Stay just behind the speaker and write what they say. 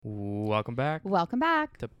Welcome back Welcome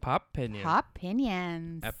back. to Pop Opinion. Pop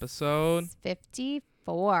Opinions. Episode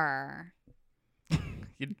 54.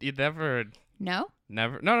 You never No?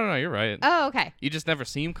 No, you're right. Oh, okay. You just never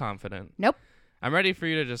seem confident. Nope. I'm ready for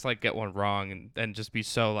you to just like get one wrong and just be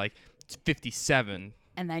so like it's 57.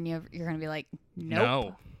 And then you're going to be like, nope.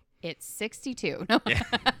 No. It's 62. No. Yeah.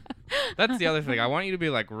 That's the other thing. I want you to be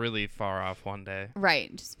like really far off one day.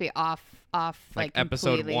 Right. Just be off Like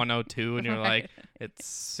episode completely. 102 and you're Right. like, it's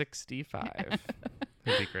 65.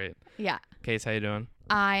 It'd be great. Yeah. Case, how you doing?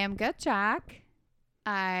 I am good, Jack.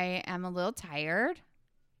 I am a little tired.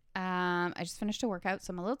 I just finished a workout,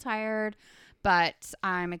 so I'm a little tired, but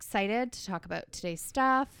I'm excited to talk about today's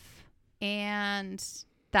stuff. And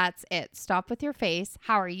that's it. Stop with your face.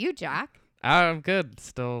 How are you, Jack? I'm good.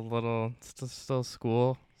 Still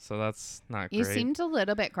school, so that's not You great. seemed a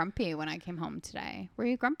little bit grumpy when I came home today. Were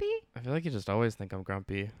you grumpy? I feel like you just always think I'm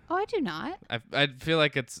grumpy. Oh, I do not. I feel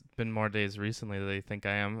like it's been more days recently that you think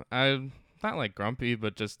I am. I'm not like grumpy,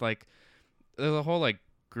 but just like there's a whole like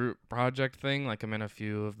group project thing. Like I'm in a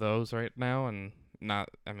few of those right now, and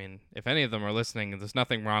if any of them are listening, there's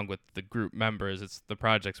nothing wrong with the group members. It's the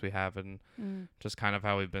projects we have, and just kind of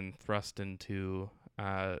how we've been thrust into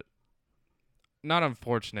not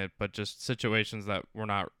unfortunate, but just situations that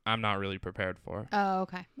I'm not really prepared for. Oh,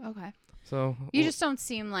 okay. Okay. So You just don't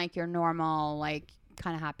seem like your normal, like,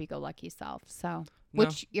 kind of happy-go-lucky self. So, No.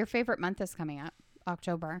 which your favorite month is coming up,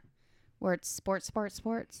 October, where it's sports.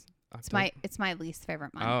 It's my least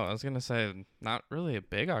favorite month. Oh, I was gonna say not really a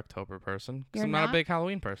big October person because You're I'm not a not? big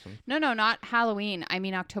Halloween person. No, not Halloween. I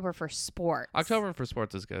mean October for sports. October for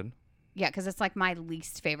sports is good. Yeah, because it's like my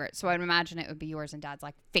least favorite. So I'd imagine it would be yours and Dad's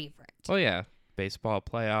like favorite. Well, yeah, baseball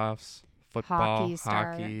playoffs, football, Hockey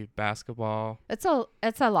start. hockey, basketball. It's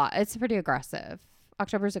a lot. It's pretty aggressive.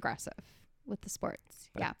 October's aggressive with the sports.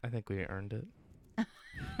 Yeah. I think we earned it.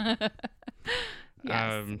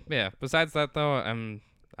 Yes. Yeah. Besides that, though,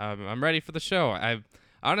 I'm ready for the show. I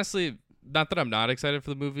honestly, not that I'm not excited for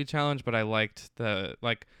the movie challenge, but I liked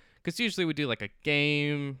because usually we do like a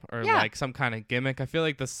game or Yeah. like some kind of gimmick. I feel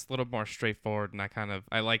like this is a little more straightforward, and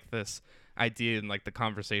I like this idea and like the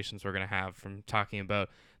conversations we're gonna have from talking about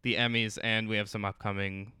the Emmys, and we have some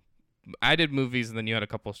upcoming. I did movies, and then you had a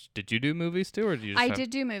couple. Did you do movies too, or did you? Just I have- did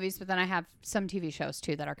do movies, but then I have some TV shows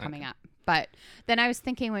too that are coming Okay. up. But then I was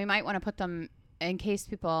thinking we might want to put them in case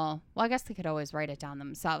people, well, I guess they could always write it down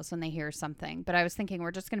themselves when they hear something. But I was thinking we're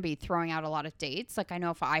just going to be throwing out a lot of dates. Like I know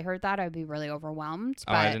if I heard that, I'd be really overwhelmed.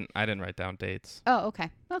 Oh, But I didn't write down dates. Oh, okay.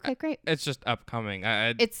 Okay, great. It's just upcoming.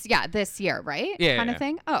 It's this year, right? Yeah, Kind yeah. of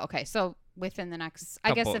thing. Oh, okay. So within the next,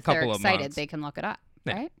 I guess if they're couple of excited, months. they can look it up,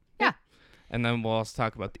 Yeah. right? And then we'll also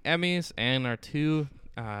talk about the Emmys and our two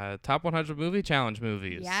top 100 movie challenge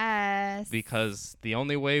movies. Yes. Because the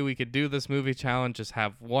only way we could do this movie challenge is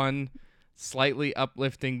have one slightly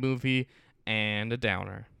uplifting movie and a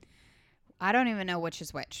downer. I don't even know which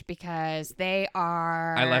is which because they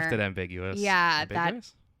are. I left it ambiguous. Yeah,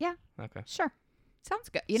 Ambiguous? yeah. Okay. Sure. Sounds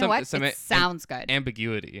good. You know what? It sounds good.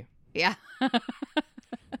 Ambiguity. Yeah.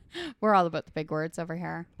 We're all about the big words over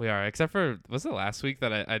here. We are, except for, was it last week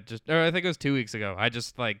that I think it was 2 weeks ago. I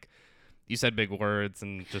just you said big words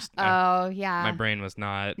and just Oh, yeah. my brain was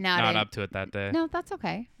not Not up to it that day. No, that's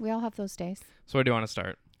okay. We all have those days. So where do you want to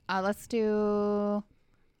start? Let's do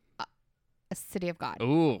A City of God.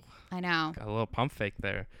 Ooh, I know. got a little pump fake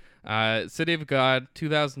there. City of God,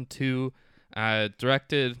 2002,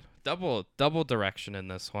 directed double direction in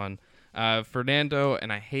this one. Fernando,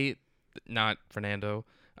 and I hate not Fernando,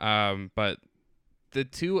 but the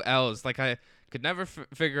two L's. Like I could never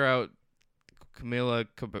figure out Camila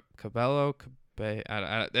Cabello.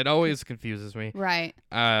 It always confuses me. Right.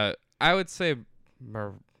 I would say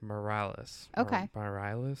Morales. Okay.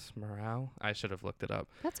 Morale. I should have looked it up.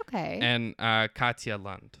 That's okay. And Katja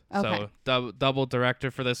Lund. Okay. So double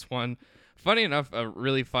director for this one. Funny enough, a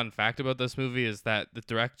really fun fact about this movie is that the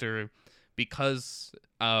director, because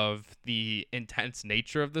of the intense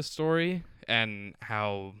nature of the story and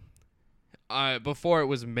how before it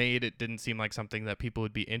was made, it didn't seem like something that people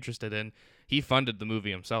would be interested in. He funded the movie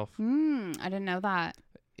himself. I didn't know that.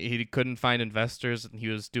 He couldn't find investors, and he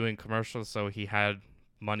was doing commercials, so he had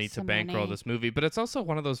money to bankroll this movie. But it's also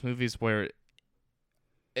one of those movies where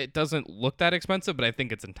it doesn't look that expensive, but I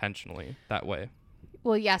think it's intentionally that way.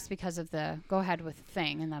 Well, yes, because of the go ahead with the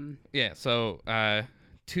thing and them. Yeah, so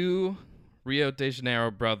two Rio de Janeiro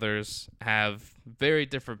brothers have very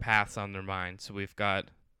different paths on their mind. So we've got...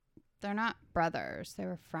 They're not brothers. They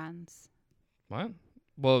were friends. What?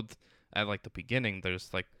 Well, at like the beginning, there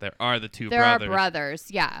are the two There brothers. are brothers,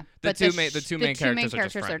 yeah. The But two main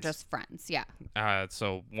characters are just friends, yeah.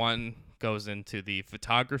 So one goes into the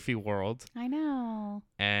photography world, I know.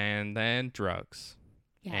 and then drugs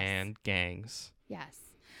Yes. and gangs. Yes.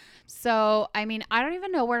 So, I mean, I don't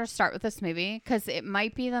even know where to start with this movie because it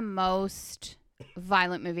might be the most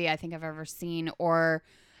violent movie I think I've ever seen. Or,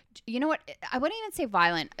 you know what? I wouldn't even say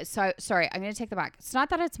violent. So, sorry, I'm going to take that back. It's not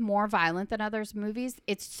that it's more violent than others movies.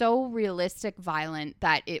 It's so realistic violent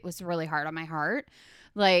that it was really hard on my heart.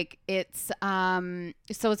 Like it's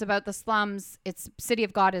so it's about the slums. It's City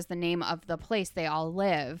of God is the name of the place they all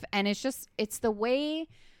live, and it's the way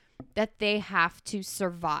that they have to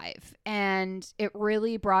survive. And it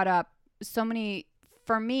really brought up so many,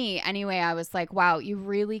 for me anyway. I was like, wow, you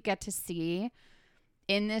really get to see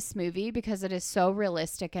in this movie, because it is so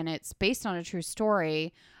realistic and it's based on a true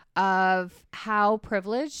story of how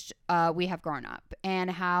privileged we have grown up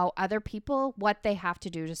and how other people, what they have to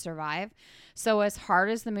do to survive. So as hard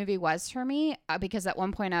as the movie was for me, because at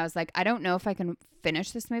one point I was like, I don't know if I can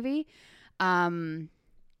finish this movie.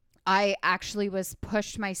 I actually was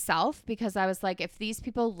pushed myself because I was like, if these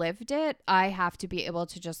people lived it, I have to be able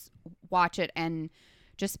to just watch it and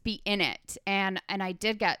just be in it. And I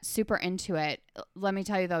did get super into it. Let me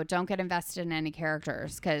tell you though, don't get invested in any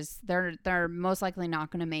characters because they're most likely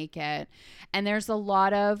not going to make it. And there's a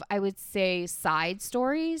lot of, I would say, side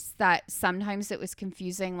stories that sometimes it was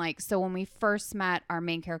confusing. Like, so when we first met our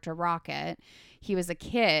main character, Rocket, he was a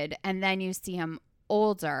kid, and then you see him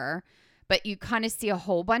older, but you kind of see a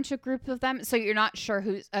whole bunch of groups of them. So you're not sure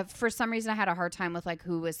who's, for some reason I had a hard time with like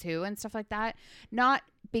who was who and stuff like that. Not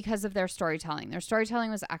because of their storytelling. Their storytelling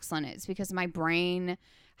was excellent. It's because my brain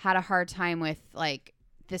had a hard time with like,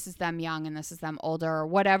 this is them young and this is them older or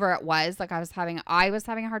whatever it was. Like I was having a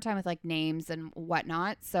hard time with like names and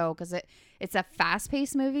whatnot. So, cause it's a fast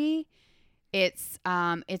paced movie. It's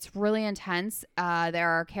really intense. There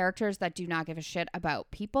are characters that do not give a shit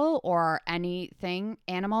about people or anything,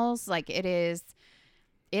 animals. Like it is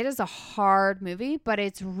a hard movie, but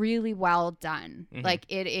it's really well done. Mm-hmm. Like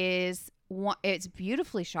it's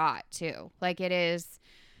beautifully shot too. Like it is,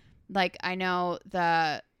 like I know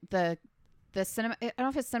the cinema, I don't know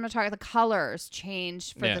if it's cinematography, the colors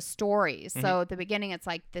changed for the stories. Mm-hmm. So at the beginning it's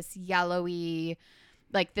like this yellowy,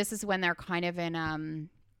 like this is when they're kind of in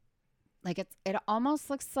like it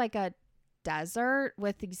almost looks like a desert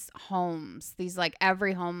with these homes. These like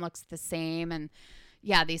every home looks the same, and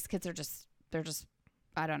yeah, these kids are they're just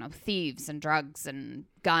I don't know, thieves and drugs and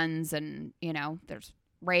guns and there's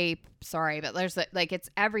rape. Sorry, but there's like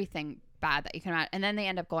it's everything bad that you can imagine. And then they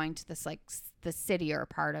end up going to this like the cittier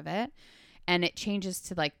part of it, and it changes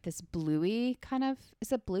to like this bluey kind of.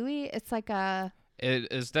 Is it bluey? It's like a.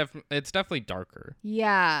 It's definitely darker.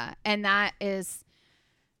 Yeah, and that is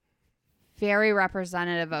very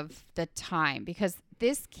representative of the time, because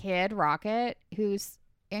this kid Rocket, he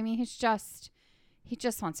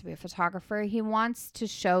just wants to be a photographer. He wants to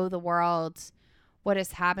show the world what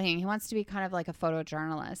is happening. He wants to be kind of like a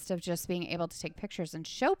photojournalist of just being able to take pictures and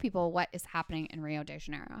show people what is happening in Rio de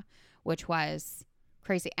Janeiro, which was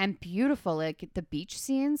crazy and beautiful. Like the beach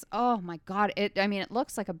scenes. Oh my God. It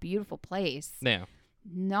looks like a beautiful place. Yeah.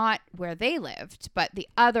 Not where they lived, but the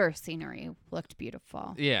other scenery looked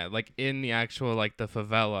beautiful. Yeah, like in the actual like the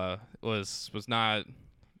favela was not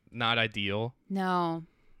ideal. No.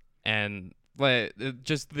 And like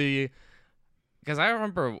just because I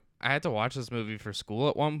remember I had to watch this movie for school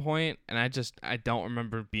at one point, and I don't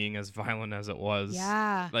remember being as violent as it was.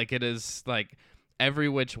 Yeah. Like it is like every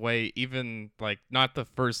which way, even like not the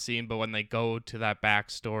first scene, but when they go to that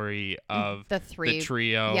backstory of the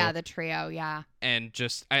trio. Yeah, the trio, yeah. And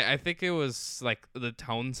just I think it was like the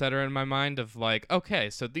tone setter in my mind of like,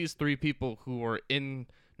 okay, so these three people who were in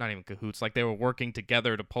not even cahoots, like they were working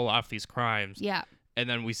together to pull off these crimes. Yeah. And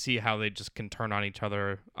then we see how they just can turn on each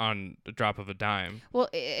other on the drop of a dime. Well,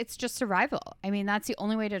 it's just survival. I mean, that's the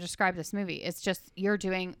only way to describe this movie. It's just you're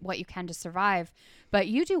doing what you can to survive. But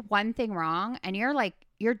you do one thing wrong and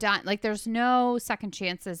you're done. Like there's no second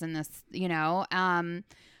chances in this,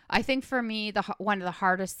 I think for me, one of the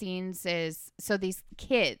hardest scenes is, so these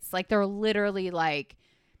kids, like they're literally like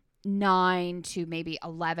 9 to maybe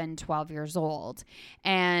 11, 12 years old.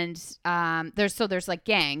 And there's like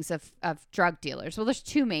gangs of drug dealers. Well, there's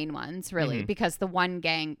two main ones really, mm-hmm. because the one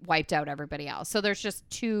gang wiped out everybody else. So there's just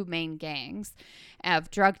two main gangs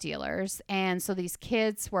of drug dealers. And so these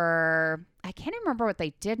kids were, I can't remember what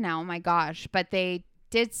they did now. Oh my gosh. But they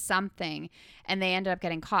did something and they ended up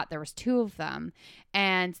getting caught. There was two of them.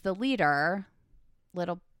 And the leader,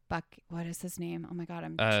 what is his name? Oh my God,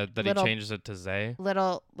 he changes it to Zay.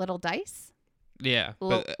 Little Dice. Yeah,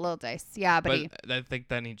 Little Dice. Yeah, but I think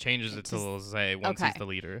then he changes it to Little Zay once he's the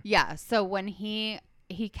leader. Yeah, so when he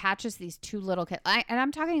he catches these two little kids, and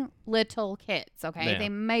I'm talking little kids. Okay, Yeah. they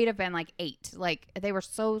might have been like 8, like they were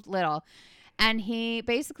so little, and he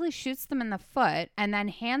basically shoots them in the foot, and then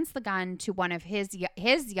hands the gun to one of his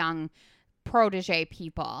young protege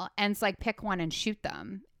people, and it's like, pick one and shoot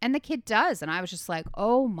them, and the kid does, and I was just like,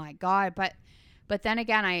 oh my god, but then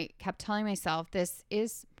again, I kept telling myself, this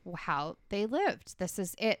is how they lived. This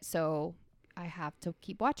is it. So I have to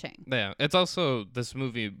keep watching. Yeah, it's also, this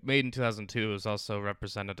movie made in 2002 is also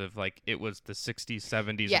representative. Like, it was the 60s,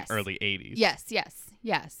 70s, Yes. and early 80s.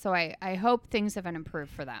 Yes. So I hope things haven't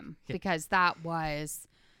improved for them, because that was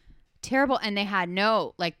terrible. And they had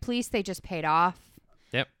no, like, police, they just paid off.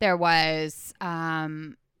 Yep. There was,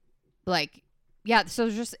 so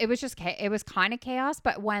it was kind of chaos.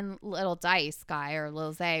 But when Little Dice guy, or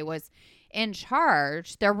Lil Zay, was in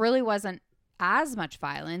charge, there really wasn't as much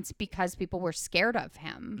violence because people were scared of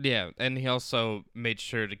him. Yeah, and he also made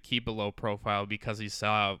sure to keep a low profile because he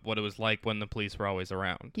saw what it was like when the police were always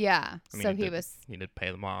around. Yeah. I mean, So he did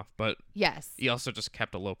pay them off, but yes. he also just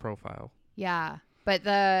kept a low profile. Yeah. But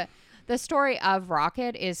the story of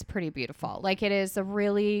Rocket is pretty beautiful. Like, it is a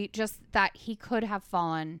really, just that he could have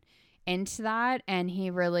fallen into that, and he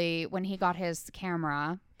really, when he got his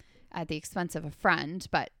camera at the expense of a friend,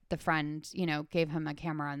 but the friend, gave him a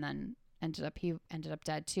camera, and then he ended up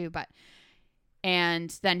dead too.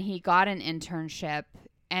 And then he got an internship,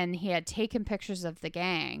 and he had taken pictures of the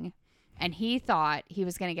gang, and he thought he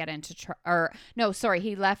was going to get into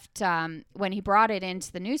he left when he brought it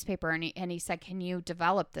into the newspaper, and he said, can you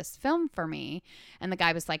develop this film for me? And the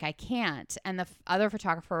guy was like, I can't. And the other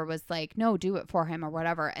photographer was like, no, do it for him or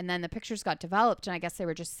whatever. And then the pictures got developed, and I guess they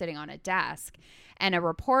were just sitting on a desk, and a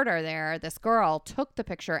reporter there, this girl, took the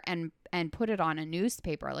picture and put it on a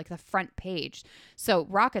newspaper, like the front page. So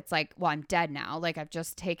Rocket's like, well, I'm dead now. Like, I've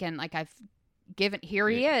just taken, like, I've given, here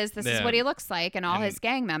he is. This is what he looks like. And all his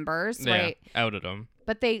gang members, right? Outed him.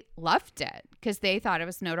 But they loved it because they thought it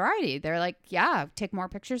was notoriety. They're like, yeah, take more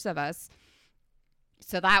pictures of us.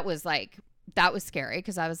 So that was scary,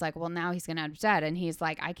 because I was like, well, now he's going to end up dead. And he's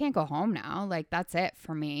like, I can't go home now. Like, that's it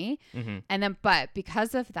for me. Mm-hmm. And then, but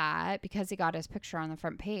because of that, because he got his picture on the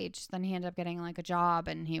front page, then he ended up getting like a job,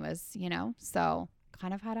 and he was, so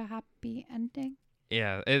kind of had a happy ending.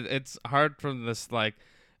 Yeah, it's hard from this, like,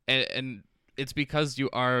 and it's because you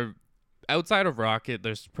are outside of Rocket.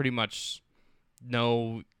 There's pretty much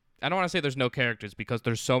no, I don't want to say there's no characters, because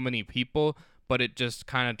there's so many people, but it just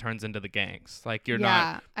kind of turns into the gangs. Like, you're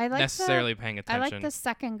not necessarily paying attention. I like the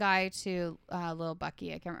second guy to Lil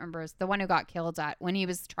Bucky. I can't remember. It's the one who got killed when he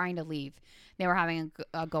was trying to leave. They were having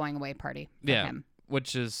a going away party for him.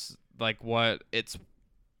 Which is like what it's,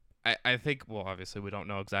 I think, well, obviously we don't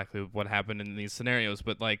know exactly what happened in these scenarios,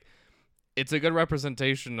 but like, it's a good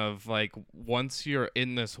representation of, like, once you're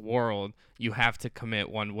in this world, you have to commit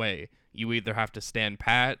one way. You either have to stand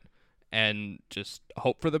pat and just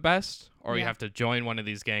hope for the best, or you have to join one of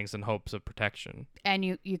these gangs in hopes of protection. And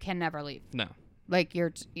you can never leave. No. Like,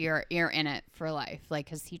 you're in it for life. Like,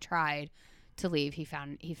 because he tried to leave. He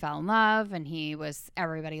fell in love, and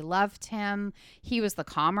everybody loved him. He was the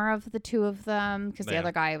calmer of the two of them, because the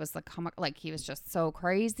other guy was he was just so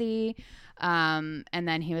crazy. And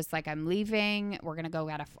then he was like, I'm leaving. We're going to go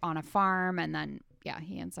on a farm. And then,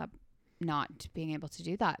 he ends up not being able to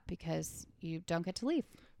do that because you don't get to leave.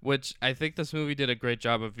 Which I think this movie did a great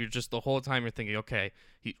job of. You're just, the whole time you're thinking, okay,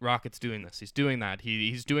 Rocket's doing this. He's doing that.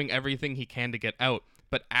 He's doing everything he can to get out.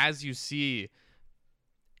 But as you see,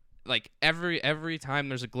 like, every time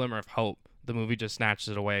there's a glimmer of hope, the movie just snatches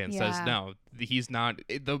it away and says, no, he's not.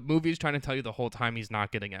 The movie's trying to tell you the whole time he's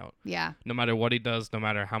not getting out. Yeah. No matter what he does, no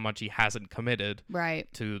matter how much he hasn't committed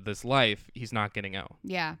to this life, he's not getting out.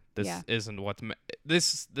 Yeah. This isn't what's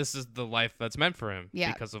this is the life that's meant for him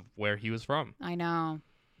because of where he was from. I know.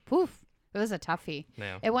 Poof. It was a toughie.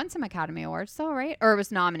 Yeah. It won some Academy Awards though, right? Or it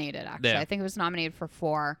was nominated, actually. Yeah. I think it was nominated for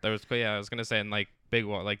 4. I was going to say, in like big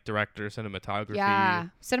one, like director, cinematography. Yeah.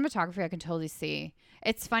 Cinematography I can totally see.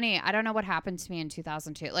 It's funny. I don't know what happened to me in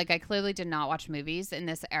 2002. Like, I clearly did not watch movies in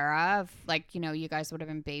this era of, like, you guys would have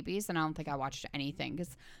been babies, and I don't think I watched anything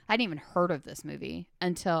because I hadn't even heard of this movie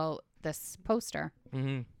until this poster.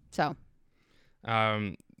 Mm-hmm. So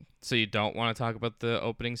you don't want to talk about the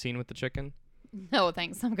opening scene with the chicken? No,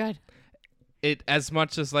 thanks. I'm good. It, as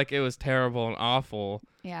much as like it was terrible and awful.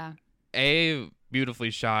 Yeah.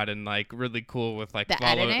 Beautifully shot and like really cool with like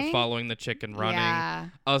following the chicken running. Yeah.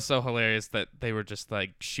 Also hilarious that they were just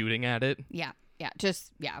like shooting at it. Yeah. Yeah.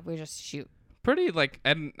 We just shoot. Pretty like,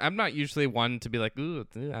 and I'm not usually one to be like, ooh,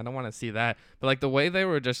 I don't want to see that. But like the way they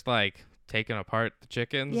were just like taking apart the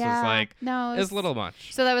chickens is Yeah. like No. it's a little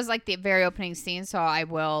much. So that was like the very opening scene. So I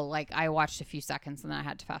watched a few seconds and then I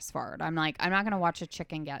had to fast forward. I'm like, I'm not going to watch a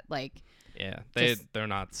chicken get like. Yeah, Just- they're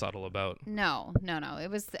not subtle about. No. It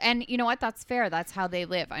was, and you know what? That's fair. That's how they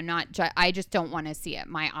live. I just don't want to see it.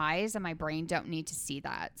 My eyes and my brain don't need to see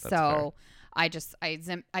that. That's So I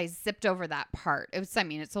zipped over that part. It's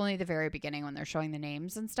only the very beginning when they're showing the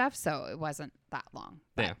names and stuff. So it wasn't that long.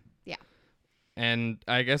 But, Yeah. Yeah. And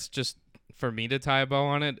I guess just for me to tie a bow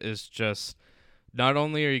on it is just not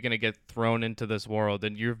only are you going to get thrown into this world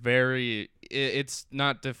and it's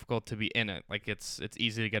not difficult to be in it. Like it's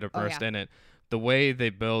easy to get immersed in it. The way they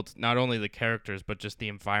build not only the characters but just the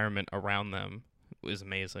environment around them is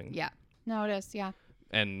amazing. Yeah. No, it is. Yeah.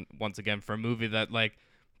 And once again, for a movie that like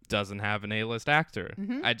doesn't have an A-list actor,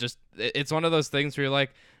 Mhm. it's one of those things where you're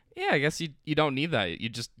like, yeah, I guess you don't need that. You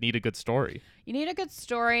just need a good story. You need a good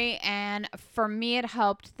story, and for me, it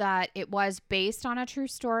helped that it was based on a true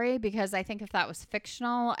story, because I think if that was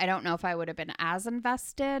fictional, I don't know if I would have been as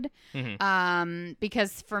invested. Mhm.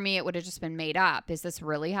 Because for me, it would have just been made up. Is this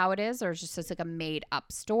really how it is, or is it just like a made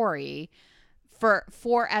up story?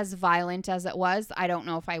 For as violent as it was, I don't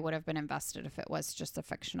know if I would have been invested if it was just a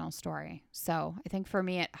fictional story. So I think for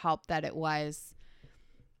me, it helped that it was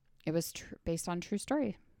based on true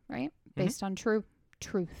story, right? Based on truth.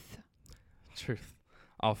 Truth.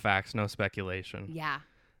 All facts, no speculation. Yeah.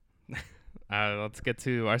 Let's get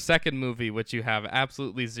to our second movie, which you have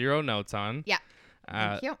absolutely zero notes on. Yeah.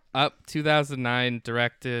 Thank you. Up 2009,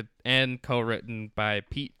 directed and co-written by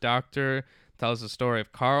Pete Docter, tells the story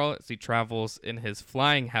of Carl as he travels in his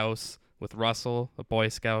flying house with Russell, a Boy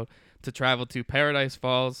Scout, to travel to Paradise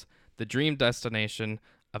Falls, the dream destination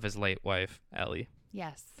of his late wife, Ellie.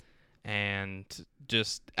 Yes. And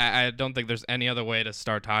just, I don't think there's any other way to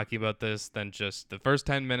start talking about this than just the first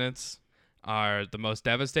 10 minutes are the most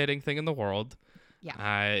devastating thing in the world. Yeah.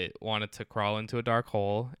 I wanted to crawl into a dark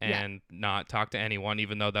hole and not talk to anyone,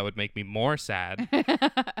 even though that would make me more sad.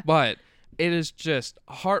 But it is just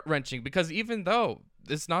heart-wrenching because even though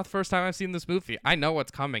it's not the first time I've seen this movie, I know what's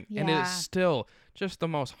coming. And it Yeah. is still just the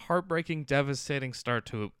most heartbreaking, devastating start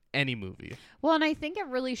to any movie. Well, and I think it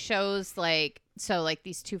really shows like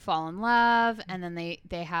these two fall in love, and then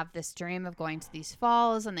they have this dream of going to these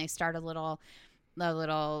falls, and they start a little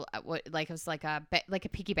it was like a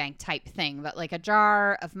piggy bank type thing, but like a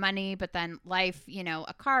jar of money. But then life,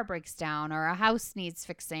 a car breaks down or a house needs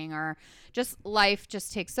fixing, or just life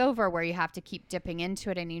just takes over where you have to keep dipping into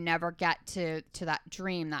it, and you never get to that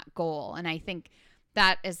dream, that goal. And I think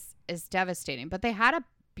that is devastating. But they had a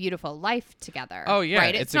beautiful life together. Oh, yeah,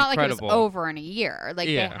 right? it's not incredible. like it was over in a year. Like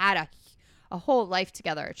Yeah. they had a whole life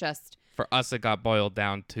together. It just For us, it got boiled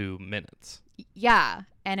down to minutes. yeah.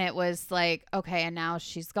 And it was like, okay, and now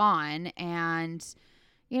she's gone, and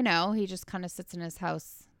he just kind of sits in his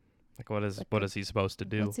house. Like, what is he supposed to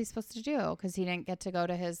do? What's he supposed to do? Because he didn't get to go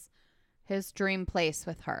to his dream place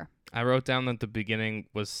with her. I wrote down that the beginning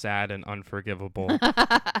was sad and unforgivable.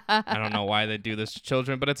 I don't know why they do this to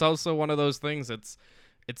children, but it's also one of those things. It's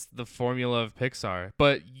the formula of Pixar.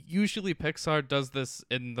 But usually Pixar does this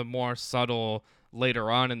in the more subtle,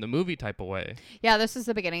 later on in the movie type of way. Yeah, this is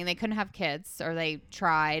the beginning. They couldn't have kids, or they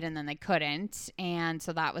tried and then they couldn't, and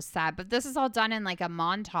so that was sad. But this is all done in like a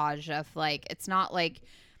montage of like, it's not like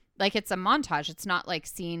it's a montage. It's not like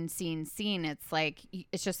scene. It's like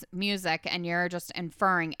it's just music, and you're just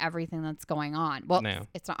inferring everything that's going on. Well, No.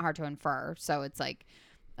 it's not hard to infer. So it's like,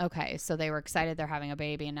 okay, so they were excited they're having a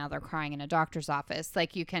baby, and now they're crying in a doctor's office.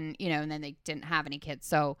 Like you can, and then they didn't have any kids,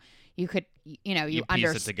 so you could, you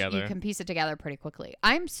piece it together. You can piece it together pretty quickly.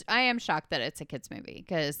 I am shocked that it's a kids movie,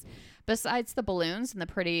 because besides the balloons and the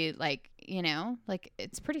pretty, like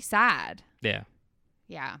it's pretty sad. Yeah.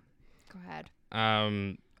 Yeah, go ahead.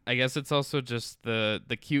 I guess it's also just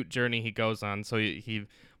the cute journey he goes on. So he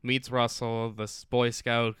meets Russell, this Boy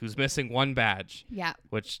Scout who's missing one badge. Yeah.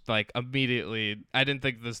 Which, like, immediately, I didn't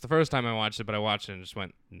think this the first time I watched it, but I watched it and just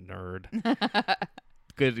went, nerd.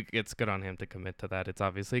 Good. It's good on him to commit to that. It's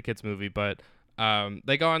obviously a kid's movie, but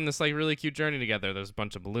they go on this, like, really cute journey together. There's a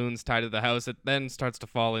bunch of balloons tied to the house. It then starts to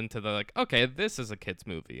fall into the, like, okay, this is a kid's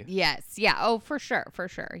movie. Yes. Yeah. Oh, for sure.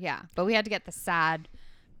 Yeah. But we had to get the sad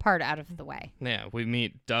part out of the way. Yeah. We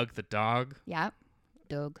meet Doug the dog. Yeah.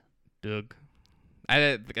 Doug.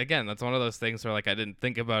 Again, that's one of those things where, like, I didn't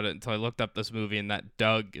think about it until I looked up this movie, and that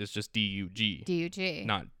Doug is just D-U-G. D-U-G.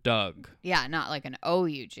 Not Doug. Yeah, not like an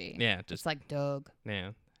O-U-G. Yeah, Just just, like Doug.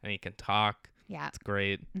 yeah. And he can talk. Yeah. It's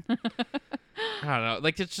great. I don't know.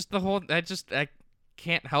 Like, it's just the whole, I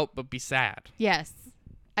can't help but be sad. Yes.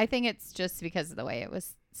 I think it's just because of the way it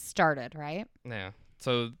was started, right? Yeah.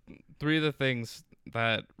 So 3 of the things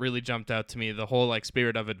that really jumped out to me. The whole like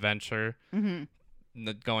spirit of adventure,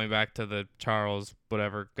 going back to the Charles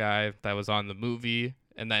whatever guy that was on the movie,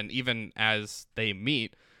 and then even as they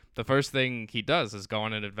meet, the first thing he does is go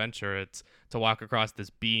on an adventure. It's to walk across this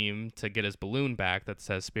beam to get his balloon back that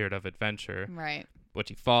says spirit of adventure. Right. Which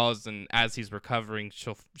he falls, and as he's recovering,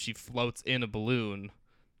 she floats in a balloon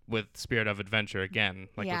with spirit of adventure again,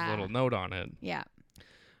 like with a little note on it. Yeah.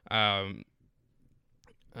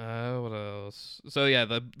 What else? So yeah,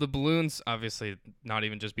 the balloons obviously not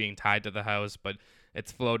even just being tied to the house, but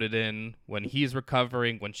it's floated in when he's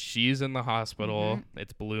recovering, when she's in the hospital.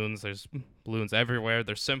 It's balloons. There's balloons everywhere.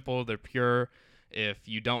 They're simple. They're pure. If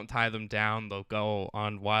you don't tie them down, they'll go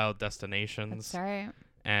on wild destinations. That's right.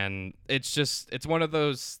 And it's one of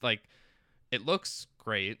those, like, it looks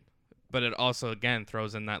great, but it also, again,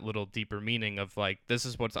 throws in that little deeper meaning of, like, this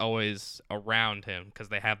is what's always around him because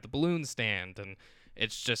they have the balloon stand. And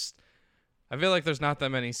it's just, I feel like there's not that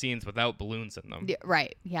many scenes without balloons in them. Yeah,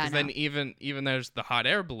 right. Yeah. Because then even there's the hot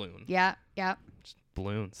air balloon. Yeah. Yeah. Just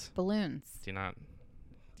balloons. Balloons. You don't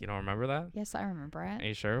remember that? Yes, I remember it. Are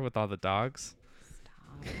you sure? With all the dogs?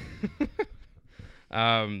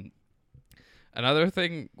 Stop. Another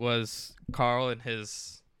thing was Carl and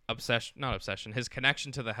his his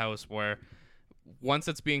connection to the house, where once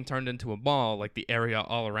it's being turned into a mall, like the area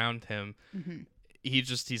all around him, he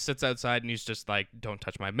sits outside and he's just like, don't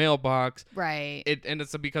touch my mailbox. Right. And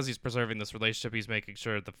it's because he's preserving this relationship. He's making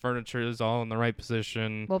sure the furniture is all in the right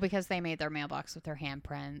position. Well, because they made their maabooks with their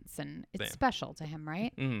handprints, and it's special to him,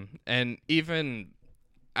 right? And even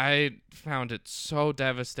I found it so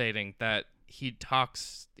devastating that he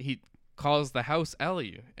calls the house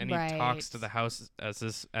Ellie, and he talks to the house as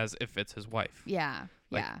if it's his wife. Yeah.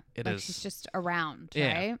 Like, yeah. It like is. She's just around,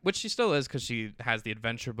 yeah, right? Which she still is, because she has the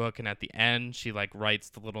adventure book, and at the end she like writes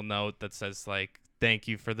the little note that says like, thank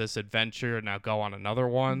you for this adventure, now go on another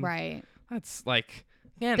one. Right. That's like,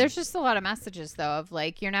 man. There's just a lot of messages though of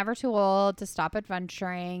like, you're never too old to stop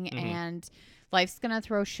adventuring, and life's gonna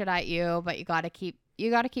throw shit at you, but you gotta keep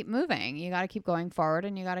moving. You gotta keep going forward,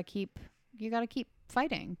 and you gotta keep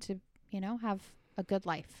fighting to, have a good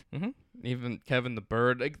life. Even Kevin the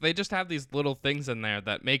Bird, like, they just have these little things in there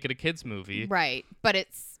that make it a kid's movie. Right. But it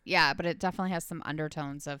definitely has some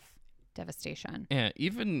undertones of devastation. Yeah.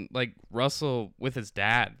 Even like Russell with his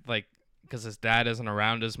dad, like, because his dad isn't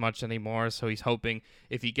around as much anymore. So he's hoping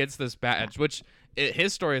if he gets this badge, which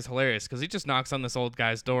his story is hilarious because he just knocks on this old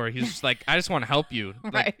guy's door. He's just like, I just want to help you.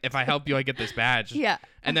 Like, right. If I help you, I get this badge. Yeah.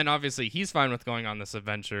 And then obviously he's fine with going on this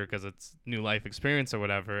adventure because it's new life experience or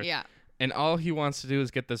whatever. Yeah. And all he wants to do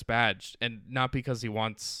is get this badge, and not because he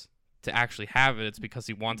wants to actually have it. It's because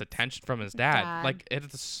he wants attention from his dad. Like,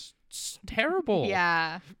 it's terrible.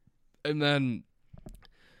 Yeah. And then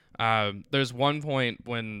there's one point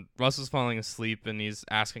when Russell's falling asleep and he's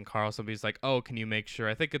asking Carl something. He's like, "Oh, can you make sure?"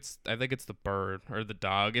 I think it's the bird or the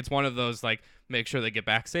dog. It's one of those, like, make sure they get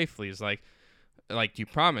back safely. He's like, do you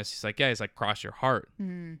promise? He's like, yeah. He's like, cross your heart,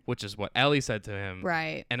 which is what Ellie said to him.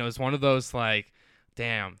 Right. And it was one of those, like,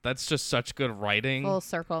 damn, that's just such good writing. Full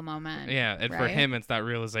circle moment. Yeah, and for him, it's that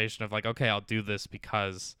realization of like, okay, I'll do this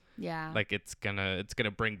because, like, it's gonna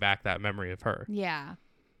bring back that memory of her. Yeah.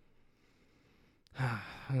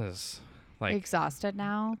 It's like exhausted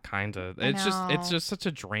now. Kinda. It's just such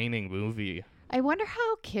a draining movie. I wonder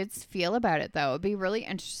how kids feel about it, though. It'd be really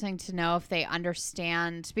interesting to know if they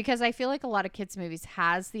understand, because I feel like a lot of kids' movies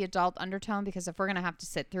has the adult undertone, because if we're going to have to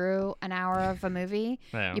sit through an hour of a movie,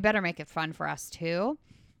 you better make it fun for us, too.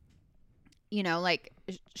 Like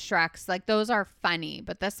Shrek's, like, those are funny,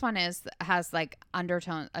 but this one has like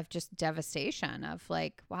undertone of just devastation of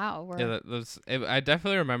like, wow. I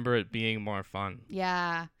definitely remember it being more fun.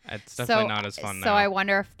 Yeah. It's definitely not as fun now. So I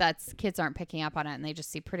wonder if kids aren't picking up on it, and they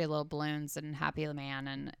just see Pretty Little Balloons and Happy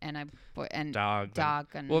Man and dog.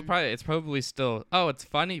 It's probably still, it's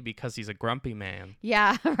funny because he's a grumpy man.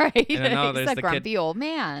 Yeah, right. And then, he's a grumpy old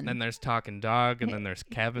man. And then there's Talking Dog, and then there's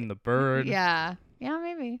Kevin the Bird. Yeah,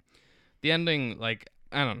 maybe. The ending, like,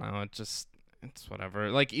 I don't know, it's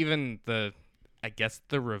whatever. Like, even the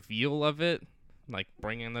reveal of it, like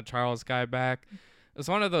bringing the Charles guy back, it's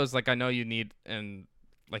one of those, like, I know you need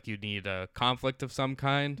a conflict of some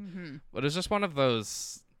kind, but it's just one of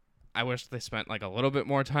those, I wish they spent like a little bit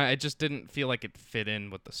more time. It just didn't feel like it fit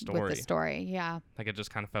in with the story. Yeah. Like, it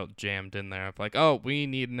just kind of felt jammed in there of like, oh, we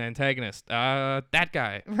need an antagonist. That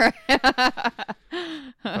guy.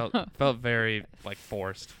 felt very like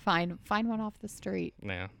forced. Find one off the street.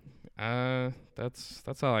 Yeah.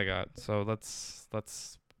 That's all I got. So let's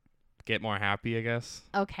get more happy, I guess.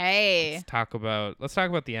 Okay. Let's talk about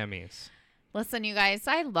the Emmys. Listen, you guys,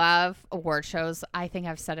 I love award shows. I think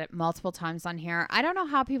I've said it multiple times on here. I don't know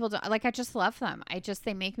how people do, like, I just love them.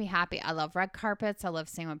 They make me happy. I love red carpets. I love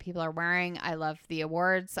seeing what people are wearing. I love the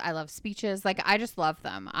awards. I love speeches. Like, I just love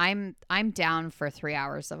them. I'm down for 3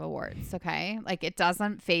 hours of awards. Okay. Like, it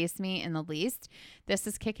doesn't faze me in the least.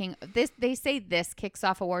 They say this kicks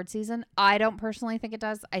off award season. I don't personally think it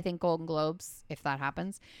does. I think Golden Globes, if that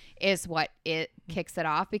happens, is what it kicks it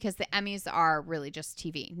off, because the Emmys are really just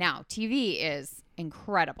TV. Now, TV is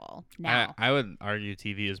incredible now. I would argue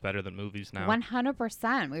TV is better than movies now.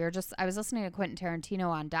 100%. I was listening to Quentin Tarantino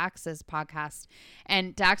on Dax's podcast,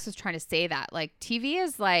 and Dax was trying to say that, like, TV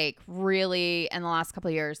is, like, really, in the last couple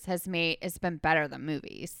of years, it's been better than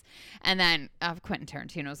movies. And then Quentin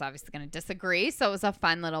Tarantino is obviously going to disagree, so it was a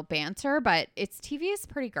fun little banter, but TV is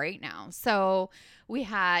pretty great now. So we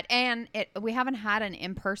haven't had an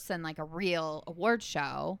in-person, like, a real award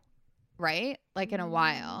show, right? Like, in a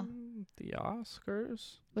while. The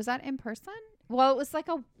Oscars? Was that in person? Well, it was like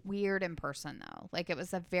a weird in person though. Like, it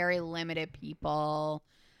was a very limited people,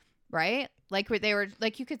 right? Like, they were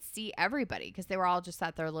like, you could see everybody because they were all just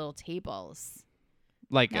at their little tables.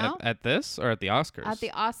 Like, No? at this or at the Oscars? At the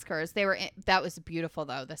Oscars, that was beautiful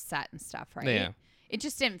though, the set and stuff, right? Yeah. It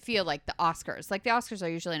just didn't feel like the Oscars. Like, the Oscars are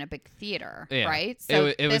usually in a big theater, Yeah. right? So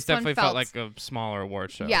it was this one definitely felt like a smaller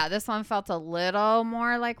award show. Yeah, this one felt a little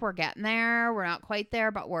more like we're getting there. We're not quite there,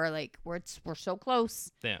 but we're so close.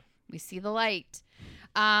 Yeah. We see the light.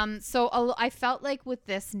 So I felt like with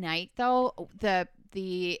this night though, if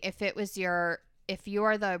you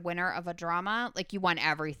are the winner of a drama, like, you won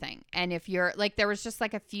everything. And if you're like, there was just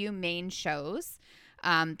like a few main shows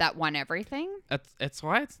that won everything. It's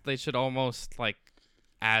why they should almost, like,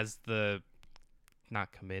 as the,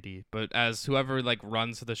 not committee, but as whoever, like,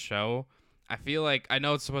 runs the show, I feel like, I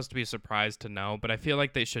know it's supposed to be a surprise to know, but I feel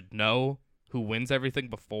like they should know who wins everything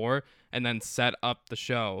before and then set up the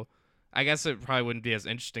show. I guess it probably wouldn't be as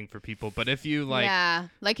interesting for people, but if you, like... Yeah,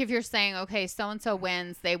 like, if you're saying, okay, so-and-so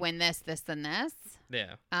wins, they win this, this, and this.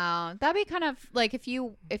 Yeah. That'd be kind of, like, if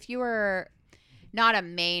you were not a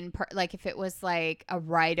main like, if it was like a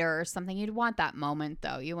writer or something, you'd want that moment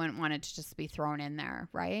though. You wouldn't want it to just be thrown in there,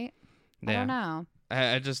 right? Yeah. I don't know.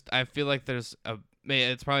 I feel like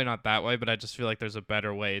it's probably not that way, but I just feel like there's a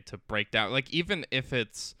better way to break down. Like, even if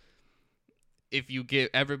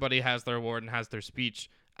everybody has their award and has their speech,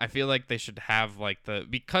 I feel like they should have, like,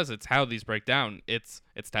 because it's how these break down. It's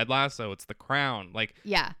Ted Lasso, it's The Crown. Like,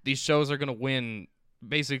 Yeah. these shows are going to win,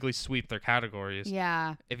 basically sweep their categories.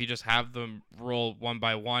 Yeah. If you just have them roll one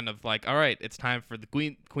by one of, like, all right, it's time for the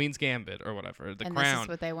Queen's Gambit or whatever, The And Crown. this is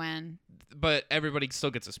what they win. But everybody still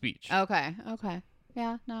gets a speech. Okay.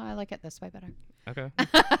 Yeah, no, I like it this way better. Okay.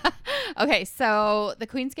 Okay, so the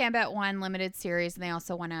Queen's Gambit won limited series, and they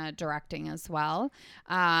also won a directing as well.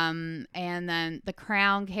 And then The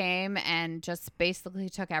Crown came and just basically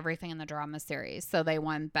took everything in the drama series. So they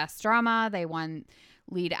won Best Drama, they won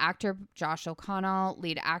lead actor Josh O'Connell,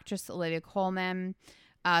 lead actress Olivia Colman,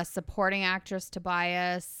 supporting actress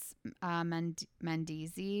Tobias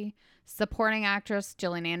Menzies, supporting actress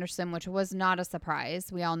Gillian Anderson, which was not a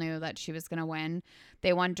surprise. We all knew that she was going to win.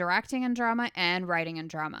 They won directing and drama and writing and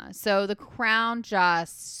drama. So The Crown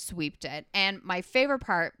just sweeped it. And my favorite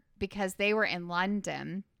part, because they were in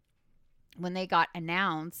London when they got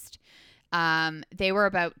announced, they were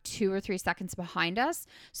about 2 or 3 seconds behind us.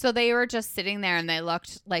 So they were just sitting there and they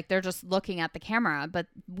looked like they're just looking at the camera, but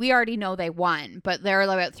we already know they won, but they're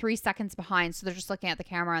about 3 seconds behind. So they're just looking at the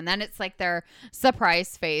camera, and then it's like their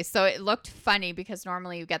surprise face. So it looked funny because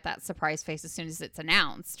normally you get that surprise face as soon as it's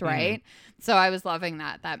announced, right? Mm-hmm. So I was loving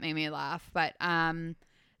that. That made me laugh. But,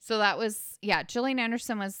 so that was, yeah, Gillian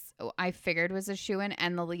Anderson I figured was a shoo-in,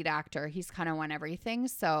 and the lead actor, he's kind of won everything.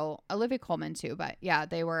 So Olivia Colman too, but yeah,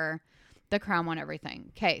 The Crown won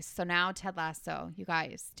everything. Okay, so now Ted Lasso. You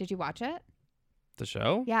guys, did you watch it? The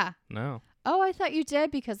show? Yeah. No. Oh, I thought you did,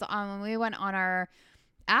 because when we went on our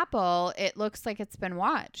Apple, it looks like it's been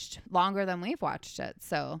watched longer than we've watched it.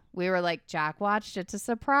 So we were like, Jack watched it to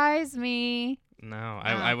surprise me. No,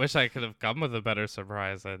 I wish I could have come with a better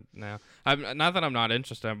surprise. No, I'm not that I'm not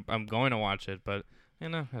interested. I'm going to watch it, but I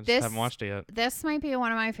just haven't watched it yet. This might be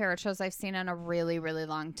one of my favorite shows I've seen in a really, really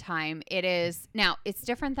long time. It is, now, it's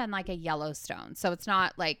different than like a Yellowstone. So it's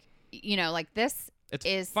not like, like this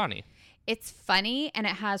is funny. It's funny, and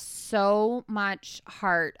it has so much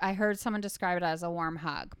heart. I heard someone describe it as a warm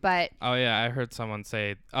hug, but... Oh, yeah, I heard someone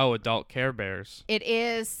say, adult Care Bears. It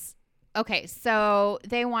is... Okay, so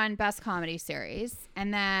they won Best Comedy Series,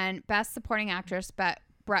 and then Best Supporting Actress,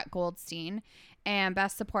 Brett Goldstein, and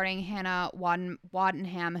Best Supporting Hannah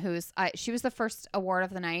Waddingham, who's she was the first award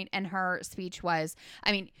of the night, and her speech was,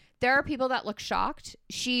 I mean, there are people that look shocked.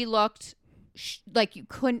 She looked like she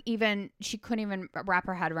couldn't even wrap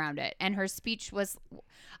her head around it, and her speech was,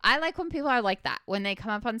 I like when people are like that, when they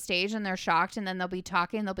come up on stage and they're shocked, and then they'll be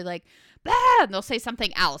talking, they'll be like, bah! And they'll say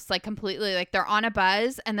something else, like completely, like they're on a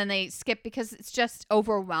buzz, and then they skip because it's just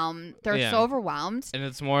overwhelmed. They're so overwhelmed, and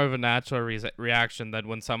it's more of a natural reaction than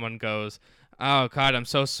when someone goes, "Oh God, I'm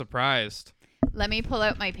so surprised." Let me pull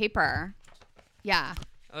out my paper. Yeah.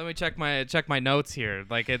 Let me check my notes here.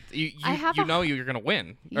 Like you're gonna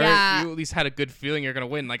win. Yeah. Or you at least had a good feeling you're gonna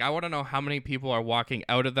win. Like I want to know how many people are walking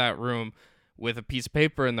out of that room with a piece of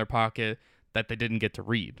paper in their pocket that they didn't get to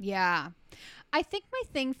read. Yeah. I think my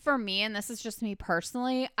thing for me, and this is just me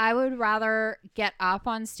personally, I would rather get up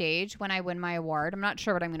on stage when I win my award. I'm not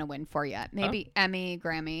sure what I'm going to win for yet. Maybe Emmy,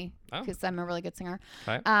 Grammy, because I'm a really good singer.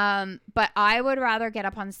 Okay. But I would rather get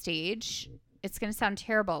up on stage. It's going to sound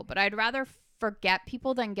terrible, but I'd rather forget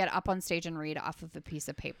people than get up on stage and read off of a piece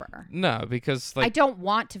of paper. No, because like I don't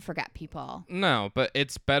want to forget people. No, but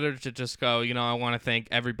it's better to just go, I want to thank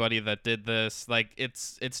everybody that did this. Like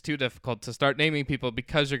it's too difficult to start naming people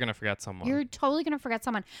because you're going to forget someone. You're totally going to forget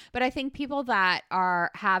someone. But I think people that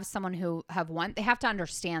have someone who have won, they have to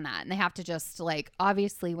understand that, and they have to just like,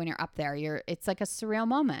 obviously when you're up there, it's like a surreal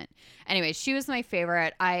moment. Anyway, she was my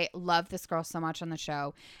favorite. I love this girl so much on the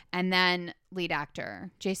show. And then lead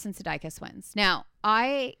actor Jason Sudeikis wins. Now,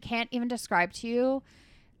 I can't even describe to you,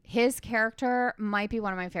 his character might be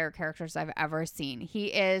one of my favorite characters I've ever seen. He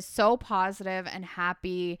is so positive and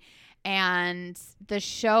happy, and the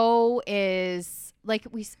show is like,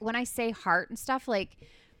 when I say heart and stuff, like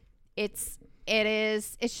it's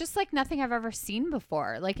just like nothing I've ever seen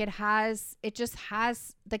before. Like the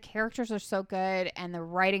characters are so good and the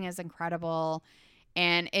writing is incredible.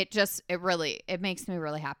 And it makes me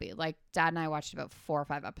really happy. Like Dad and I watched about 4 or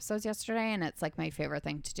 5 episodes yesterday, and it's like my favorite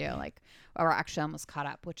thing to do. Like, we're actually almost caught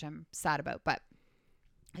up, which I'm sad about, but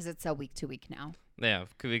because it's so week to week now. Yeah,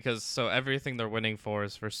 because so everything they're winning for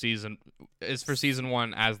is for season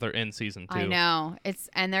 1 as they're in season 2. I know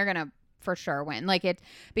and they're gonna for sure win. Like it,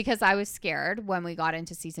 because I was scared when we got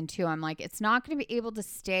into season 2. I'm like, it's not gonna be able to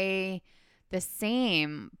stay the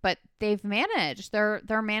same, but they've managed. They're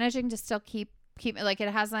managing to still keep like it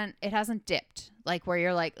hasn't dipped, like where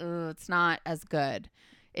you're like, oh, it's not as good.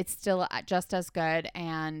 It's still just as good,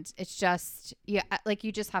 and it's just, yeah, like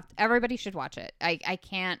you just have to, everybody should watch it. I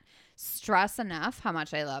can't stress enough how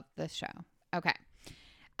much I love this show. Okay.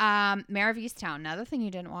 Mare of Easttown, another thing you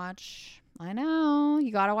didn't watch. I know,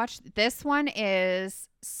 you gotta watch. This one is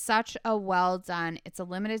such a well done, it's a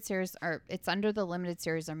limited series, or it's under the limited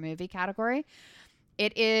series or movie category.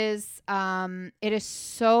 It is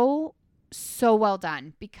so well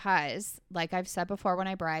done, because like I've said before, when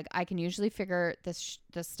I brag, I can usually figure this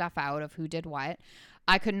stuff out of who did what.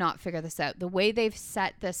 I could not figure this out. The way they've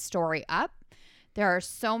set this story up, there are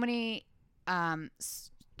so many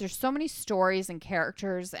there's so many stories and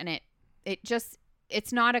characters, and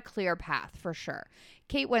it's not a clear path for sure.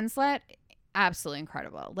 Kate Winslet, absolutely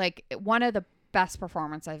incredible. Like one of the best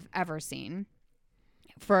performances I've ever seen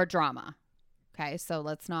for a drama. Okay, so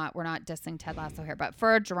we're not dissing Ted Lasso here, but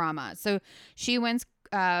for a drama. So she wins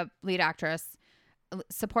lead actress.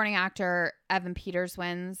 Supporting actor Evan Peters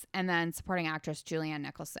wins, and then supporting actress Julianne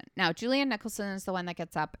Nicholson. Now, Julianne Nicholson is the one that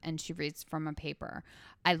gets up and she reads from a paper.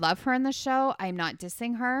 I love her in the show. I'm not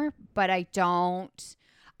dissing her, but I don't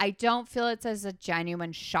feel it's as a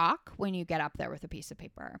genuine shock when you get up there with a piece of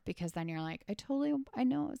paper, because then you're like, I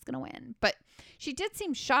know I was going to win. But she did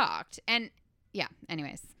seem shocked. And yeah,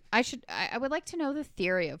 anyways. I would like to know the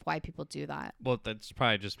theory of why people do that. Well, that's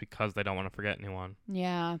probably just because they don't want to forget anyone.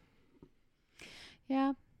 Yeah.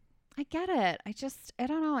 Yeah. I get it. I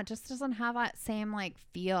don't know. It just doesn't have that same like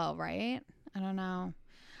feel, right? I don't know.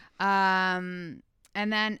 And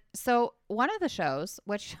then, so one of the shows,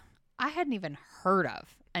 which I hadn't even heard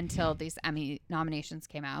of until these Emmy nominations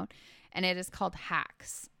came out, and it is called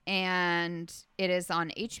Hacks. And it is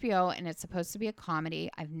on HBO, and it's supposed to be a comedy.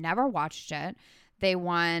 I've never watched it. They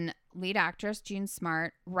won lead actress Jean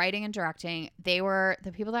Smart, writing and directing.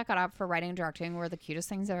 The people that got up for writing and directing were the cutest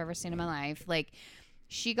things I've ever seen in my life. Like,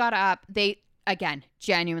 she got up. They, again,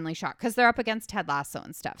 genuinely shocked, because they're up against Ted Lasso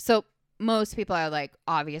and stuff. So most people are like,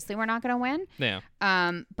 obviously we're not going to win. Yeah.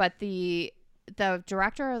 But the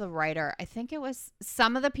director or the writer, I think it was,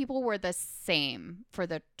 some of the people were the same for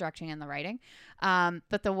the directing and the writing.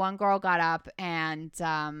 But the one girl got up, and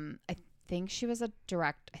I think she was the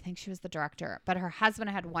director, but her husband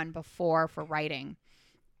had won before for writing.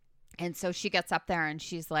 And so she gets up there and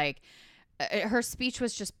she's like, her speech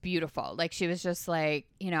was just beautiful. Like she was just like,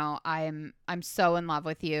 I'm so in love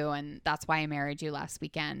with you, and that's why I married you last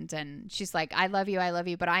weekend. And she's like, I love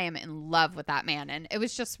you, but I am in love with that man. And it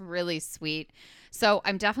was just really sweet. So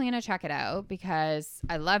I'm definitely gonna check it out because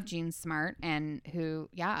I love Jean Smart, and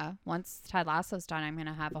once Ted Lasso's done, I'm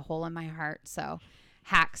gonna have a hole in my heart. So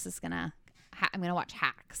I'm gonna watch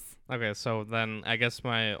Hacks. Okay, so then I guess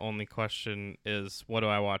my only question is, what do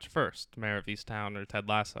I watch first, Mayor of Easttown or Ted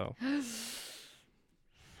Lasso?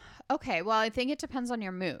 Okay, well, I think it depends on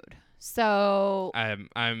your mood. So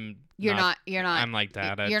you're not I'm like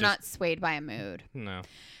that. You're not swayed by a mood. No.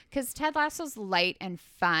 Because Ted Lasso's light and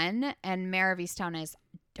fun, and Mayor of Easttown is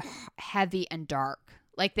heavy and dark.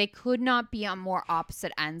 Like they could not be on more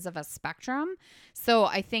opposite ends of a spectrum. So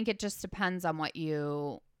I think it just depends on what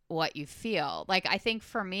you feel. Like I think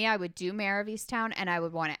for me, I would do Mayor of Easttown, and I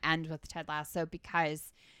would want to end with Ted Lasso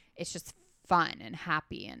because it's just fun and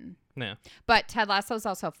happy. And yeah. But Ted Lasso is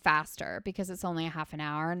also faster because it's only a half an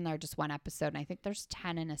hour and they're just one episode, and I think there's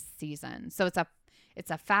 10 in a season, so it's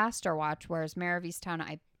a faster watch. Whereas Mayor of Easttown,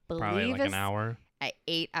 I believe, probably like an hour,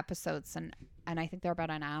 8 episodes, and I think they're about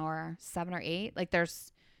an hour, 7 or 8. Like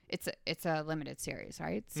it's a limited series,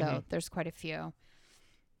 right? So there's quite a few.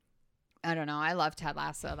 I don't know. I love Ted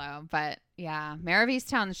Lasso though, but yeah, Mayor of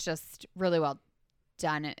Easttown is just really well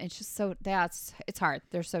done. It's just so it's hard.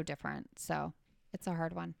 They're so different, so it's a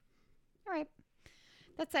hard one. All right,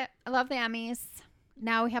 that's it. I love the Emmys.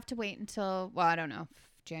 Now we have to wait until I don't know,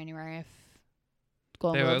 January if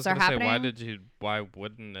Golden Globes are happening. Why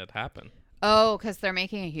wouldn't it happen? Oh, because they're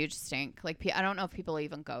making a huge stink. Like I don't know if people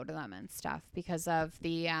even go to them and stuff because of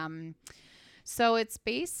the So it's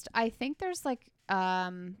based. I think there's like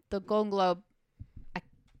the Golden Globe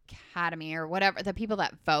Academy or whatever, the people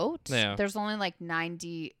that vote. Yeah. There's only like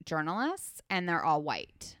 90 journalists, and they're all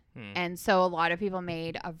white. And so a lot of people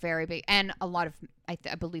made a very big, and a lot of I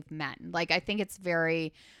believe men. Like I think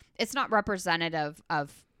it's not representative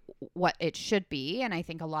of what it should be, and I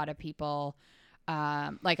think a lot of people.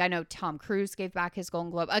 Like I know Tom Cruise gave back his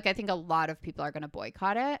Golden Globe. Like I think a lot of people are going to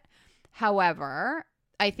boycott it. However,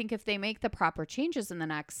 I think if they make the proper changes in the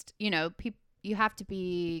next, you have to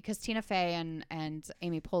be, because Tina Fey and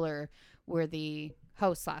Amy Poehler were the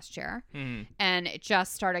hosts last year, and it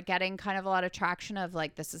just started getting kind of a lot of traction of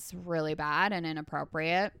like, this is really bad and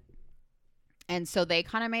inappropriate. And so they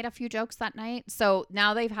kind of made a few jokes that night. So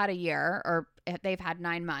now they've had a year, or they've had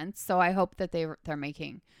 9 months. So I hope that they're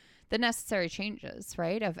making the necessary changes,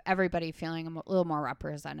 right? Of everybody feeling a little more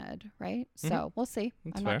represented, right? So we'll see.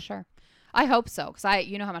 I'm not sure. I hope so, because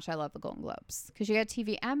you know how much I love the Golden Globes, because you get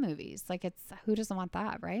TV and movies. Like who doesn't want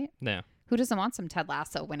that, right? Yeah. Who doesn't want some Ted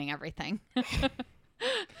Lasso winning everything?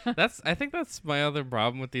 I think that's my other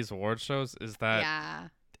problem with these award shows is that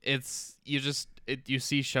you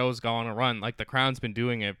see shows go on a run. Like The Crown's been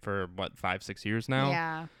doing it for 5-6 years now.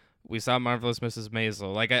 Yeah. We saw Marvelous Mrs.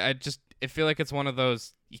 Maisel. Like I feel like it's one of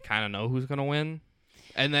those, you kind of know who's gonna win.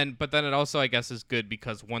 But then it also, I guess, is good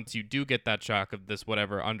because once you do get that shock of this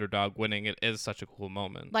whatever underdog winning, it is such a cool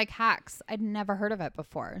moment. Like Hacks, I'd never heard of it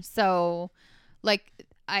before. So, like,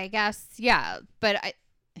 I guess, yeah. But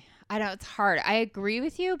I know it's hard. I agree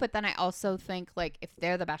with you, but then I also think, like, if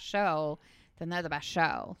they're the best show, then they're the best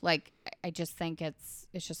show. Like, I just think it's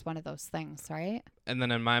just one of those things, right? And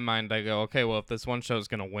then in my mind, I go, okay, well, if this one show is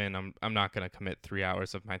gonna win, I'm not gonna commit 3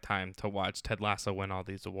 hours of my time to watch Ted Lasso win all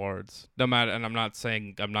these awards. No matter, and I'm not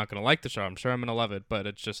saying I'm not gonna like the show. I'm sure I'm gonna love it, but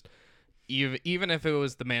it's just even if it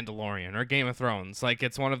was The Mandalorian or Game of Thrones, like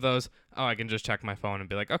it's one of those. Oh, I can just check my phone and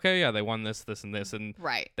be like, okay, yeah, they won this, and this, and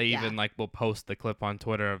right. They even like will post the clip on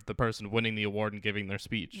Twitter of the person winning the award and giving their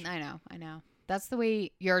speech. I know. That's the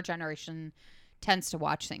way your generation tends to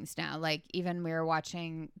watch things now. Like even we were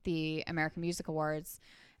watching the American Music Awards,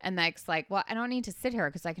 and Meg's like, well, I don't need to sit here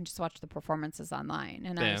because I can just watch the performances online.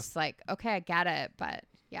 And I was like, okay, I get it, but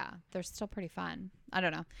yeah, they're still pretty fun. I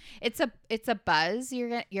don't know. It's a buzz.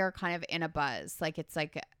 You're kind of in a buzz. Like it's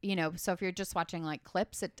like, so if you're just watching like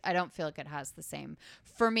clips, I don't feel like it has the same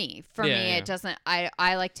for me. It doesn't.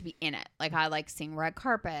 I like to be in it. Like I like seeing red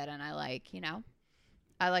carpet, and I like,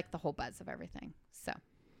 I like the whole buzz of everything. So.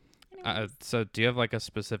 So do you have like a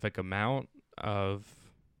specific amount of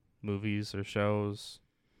movies or shows?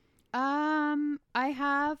 I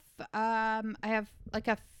have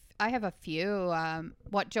a few.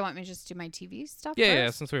 What do you want me to just do my TV stuff?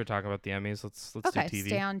 Yeah. Since we were talking about the Emmys, let's do TV.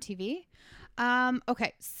 Stay on TV.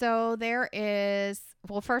 Okay, so there is.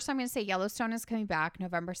 Well, first I'm going to say Yellowstone is coming back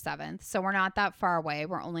November 7th. So we're not that far away.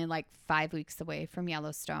 We're only like 5 weeks away from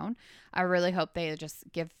Yellowstone. I really hope they just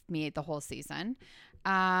give me the whole season.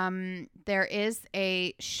 There is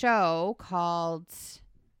a show called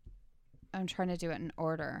I'm trying to do it in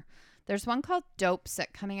order. There's one called Dope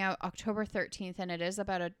Sick coming out October 13th, and it is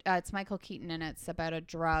about it's Michael Keaton, and it's about a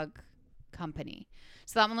drug company.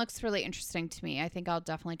 So that one looks really interesting to me. I think I'll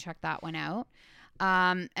definitely check that one out.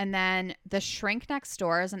 And then The Shrink Next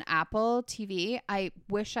Door is an Apple TV. I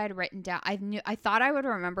wish I'd written down. I thought I would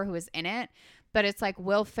remember who was in it, but it's like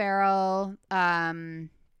Will Ferrell.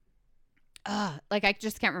 Like I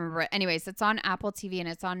just can't remember it. Anyways, it's on Apple TV and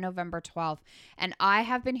it's on November 12th. And I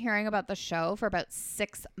have been hearing about the show for about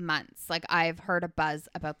 6 months. Like I've heard a buzz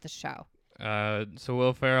about the show. So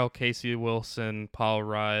Will Ferrell, Casey Wilson, Paul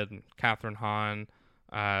Rudd, Catherine Hahn,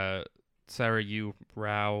 Sarah Yu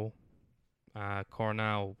Rao,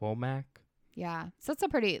 Cornell Womack. Yeah. So it's a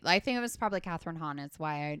pretty, I think it was probably Catherine Hahn. It's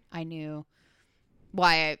why I knew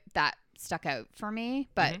why that stuck out for me.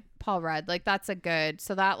 But Paul Rudd, like that's a good,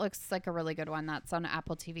 so that looks like a really good one. That's on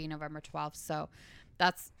Apple TV November 12th. So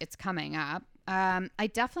it's coming up. I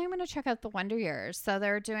definitely am going to check out the Wonder Years. So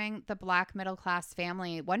they're doing the Black middle class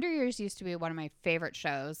family. Wonder Years used to be one of my favorite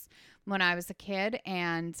shows when I was a kid.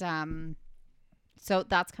 And so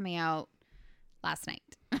that's coming out last night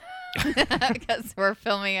because we're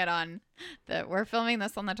filming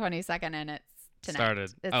this on the 22nd and it's tonight.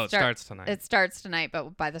 It starts tonight. It starts tonight,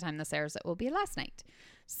 but by the time this airs, it will be last night.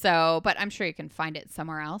 So, but I'm sure you can find it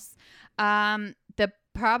somewhere else. Besides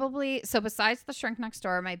The Shrink Next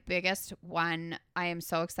Door, my biggest one I am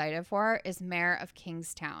so excited for is Mayor of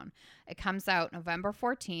Kingstown. It comes out November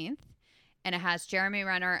 14th, and it has Jeremy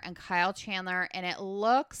Renner and Kyle Chandler, and it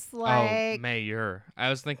looks like Mayor. I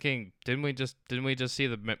was thinking, didn't we just see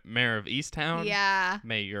the Mayor of Easttown? Yeah,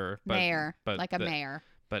 Mayor, but like a mayor.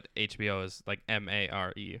 But HBO is like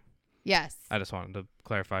Mare. Yes. I just wanted to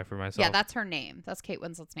clarify for myself. Yeah, that's her name. That's Kate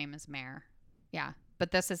Winslet's name is Mayor. Yeah, but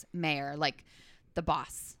this is Mayor, like the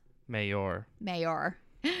boss. Mayor.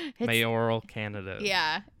 Mayoral candidate.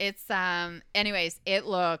 Yeah, it's anyways, it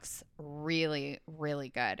looks really, really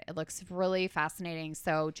good. It looks really fascinating.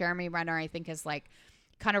 So Jeremy Renner, I think, is like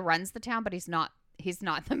kind of runs the town, but he's not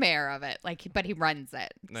the mayor of it, but he runs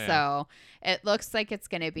it. Yeah. So it looks like it's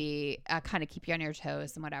going to be kind of keep you on your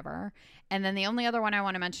toes and whatever. And then the only other one I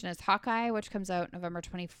want to mention is Hawkeye, which comes out November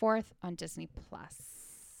 24th on Disney Plus.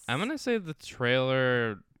 I'm going to say the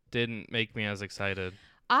trailer didn't make me as excited.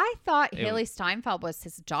 I thought Haley Steinfeld was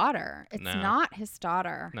his daughter. It's not his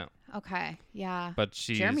daughter. No. Okay. Yeah. But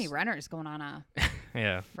Jeremy Renner's going on a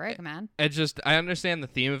frig, man. I understand the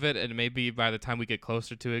theme of it, and maybe by the time we get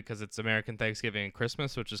closer to it, because it's American Thanksgiving and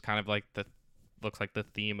Christmas, which is kind of like looks like the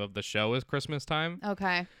theme of the show is Christmas time.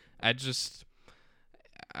 Okay.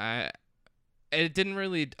 It didn't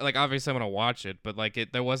really, like, obviously I'm going to watch it, but, like,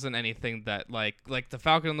 there wasn't anything that, like the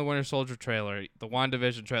Falcon and the Winter Soldier trailer, the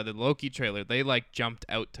WandaVision trailer, the Loki trailer, they, like, jumped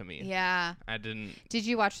out to me. Yeah. I didn't. Did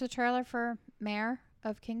you watch the trailer for Mayor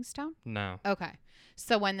of Kingstown? No. Okay.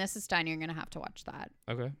 So when this is done, you're going to have to watch that.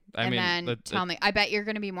 Okay. Tell me, I bet you're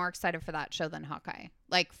going to be more excited for that show than Hawkeye.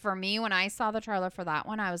 Like, for me, when I saw the trailer for that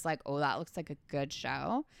one, I was like, oh, that looks like a good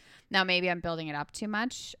show. Now, maybe I'm building it up too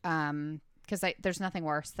much because there's nothing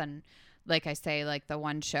worse than, like I say, like the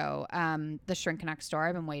one show, The Shrink Next Door,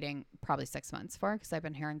 I've been waiting probably 6 months for because I've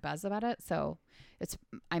been hearing buzz about it. So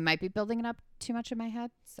I might be building it up too much in my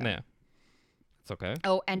head. So. Yeah. It's okay.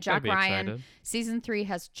 Oh, and Jack Ryan, season 3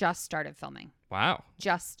 has just started filming. Wow.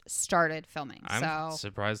 Just started filming. I'm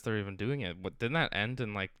surprised they're even doing it. Didn't that end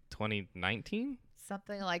in like 2019?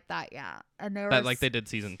 Something like that, yeah. And they did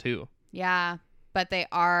season 2. Yeah. But they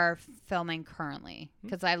are filming currently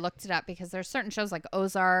because I looked it up because there's certain shows like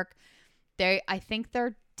Ozark. I think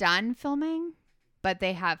they're done filming, but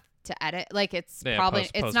they have to edit. Like it's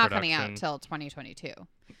not coming out till 2022.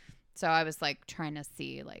 So I was like trying to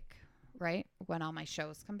see when all my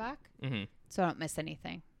shows come back, so I don't miss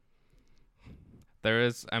anything.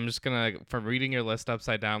 I'm just gonna, from reading your list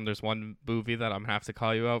upside down, there's one movie that I'm gonna have to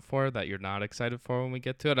call you out for that you're not excited for when we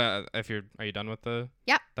get to it. Are you done with the?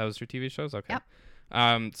 Yeah. That was your TV shows, okay. Yep.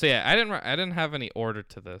 So yeah, I didn't have any order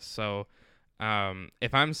to this, so.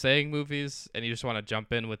 If I'm saying movies and you just want to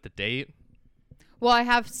jump in with the date. Well, I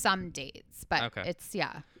have some dates, but okay. It's,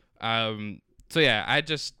 yeah. So yeah, I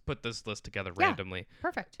just put this list together randomly.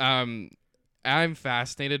 Perfect. I'm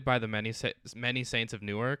fascinated by the Many Saints of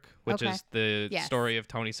Newark, which is the story of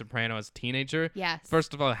Tony Soprano as a teenager. Yes.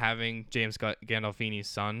 First of all, having James Gandolfini's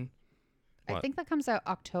son. I think that comes out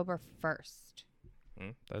October 1st.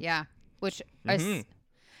 Yeah. Which is...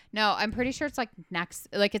 No, I'm pretty sure it's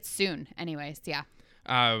it's soon. Anyways, yeah.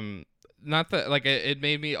 Not that it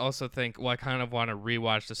made me also think, well, I kind of want to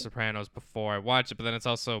rewatch The Sopranos before I watch it, but then it's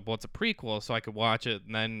also, it's a prequel, so I could watch it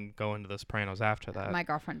and then go into The Sopranos after that. My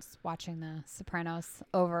girlfriend's watching The Sopranos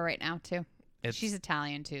over right now too. She's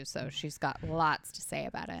Italian too, so she's got lots to say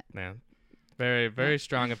about it. Yeah. Very, very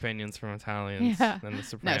strong opinions from Italians Yeah. and The No,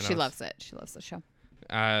 Sopranos. she loves it. She loves the show.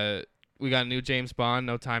 We got a new James Bond,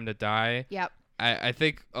 No Time to Die. Yep. I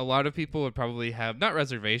think a lot of people would probably have, not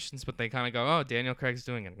reservations, but they kind of go, oh, Daniel Craig's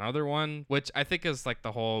doing another one, which I think is like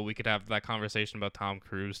the whole, we could have that conversation about Tom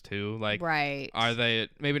Cruise too. Like, Right. are they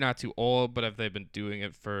maybe not too old, but have they been doing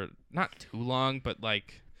it for not too long, but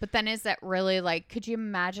like... But then is it really like, could you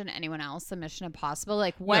imagine anyone else in Mission Impossible?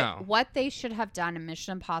 Like No. what they should have done in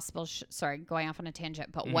Mission Impossible, sorry, going off on a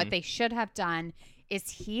tangent, but what they should have done is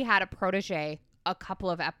he had a protege a couple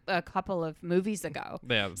of movies ago.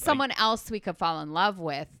 Yeah, Someone else we could fall in love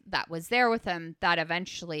with that was there with him that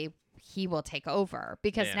eventually he will take over,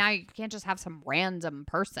 because now you can't just have some random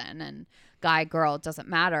person, and guy, girl, it doesn't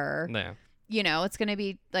matter. Yeah. You know, it's going to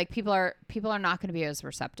be like people are not going to be as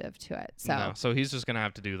receptive to it. So No, so he's just going to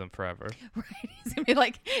have to do them forever. right, he's going to be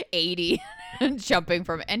like 80 and jumping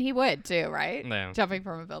from, and he would too, right? Yeah. Jumping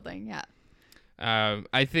from a building. Yeah.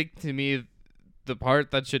 I think to me, the part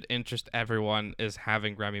that should interest everyone is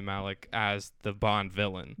having Rami Malek as the Bond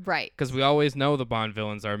villain. Right. Because we always know the Bond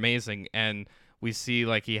villains are amazing, and we see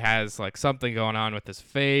like he has like something going on with his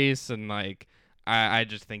face, and like I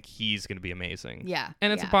just think he's gonna be amazing. Yeah.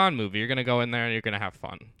 And it's a Bond movie. You're gonna go in there and you're gonna have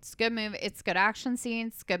fun. It's a good movie. It's good action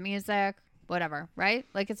scenes, good music, whatever, right?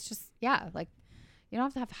 Like it's just like you don't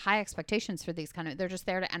have to have high expectations for these kind of. They're just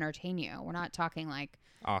there to entertain you. We're not talking like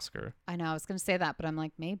Oscar. I know I was gonna say that, but I'm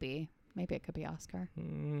like maybe it could be Oscar.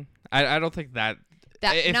 I don't think that.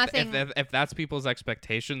 Nothing. If that's people's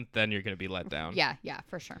expectation, then you're gonna be let down. Yeah,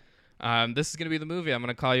 for sure. This is gonna be the movie I'm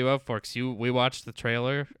gonna call you out for, because we watched the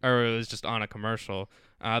trailer, or it was just on a commercial.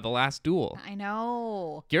 The Last Duel. I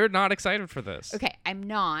know. You're not excited for this. Okay, I'm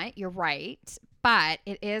not. You're right, but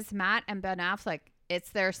it is Matt and Ben Affleck. It's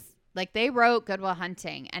their like they wrote Good Will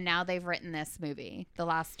Hunting, and now they've written this movie, The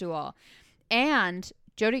Last Duel, and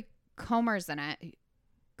Jodie Comer's in it.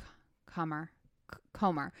 Comer,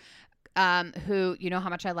 who you know how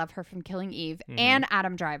much I love her from Killing Eve, and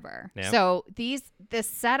Adam Driver. Yep. So the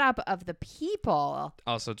setup of the people.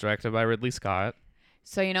 Also directed by Ridley Scott.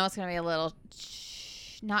 So you know it's gonna be a little.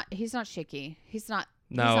 He's not shaky. He's not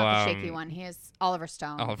No, the shaky one. He is Oliver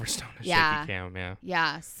Stone. Oliver Stone is Yeah. shaky cam. Yeah.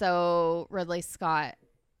 Yeah. So Ridley Scott.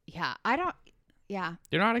 Yeah, I don't. Yeah.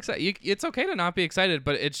 You're not excited. It's okay to not be excited,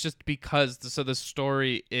 but it's just because the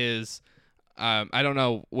story is. I don't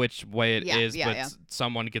know which way it is, but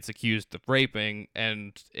someone gets accused of raping,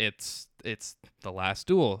 and it's the last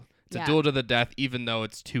duel. It's a duel to the death, even though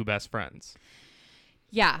it's two best friends.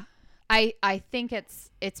 Yeah, I think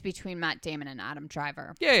it's between Matt Damon and Adam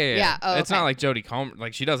Driver. Yeah. Oh, it's not like Jodie Comer.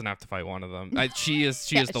 Like, she doesn't have to fight one of them. She is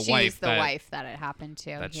the wife. She's the wife that it happened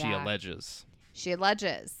to. That she alleges. She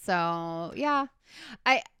alleges. So yeah,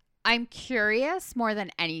 I'm curious more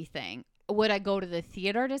than anything. Would I go to the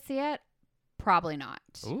theater to see it? Probably not.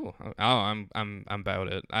 Ooh, I'm about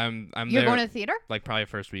it. I'm You're there, going to the theater? like probably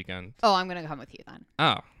first weekend. Oh, I'm gonna come with you then.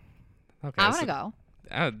 Oh, okay. I want to go.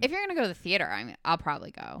 If you're gonna go to the theater, I'll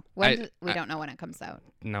probably go. We don't know when it comes out.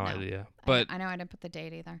 No idea. But I know I didn't put the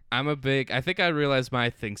date either. I think I realized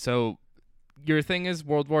my thing. So your thing is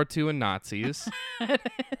World War II and Nazis.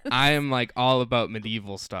 I am like all about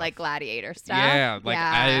medieval stuff. Like gladiator stuff.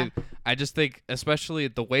 Yeah, I just think, especially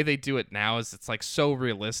the way they do it now, is it's like so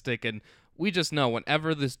realistic, and we just know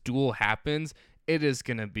whenever this duel happens, it is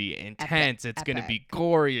gonna be intense. It's gonna be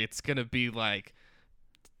gory. It's gonna be like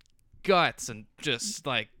guts and just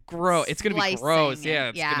like gross. It's gonna be gross. Yeah,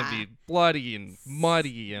 it's gonna be bloody and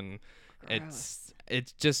muddy, and it's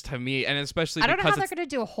just, to me, and especially I don't know because how they're going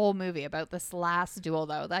to do a whole movie about this last duel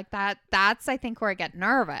though. Like that's I think where I get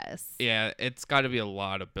nervous. Yeah, it's got to be a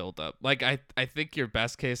lot of build up. Like I think your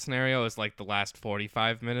best case scenario is like the last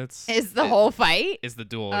 45 minutes is the whole fight. Is the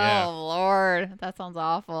duel? Oh yeah. Lord, that sounds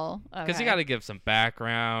awful. Because you got to give some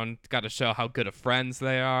background. Got to show how good of friends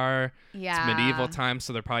they are. Yeah. It's medieval times,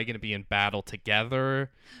 so they're probably going to be in battle together.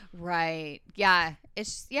 Right. Yeah.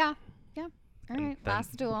 It's yeah. All right.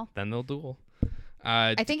 Last duel. Then they'll duel.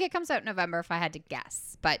 I think it comes out in November if I had to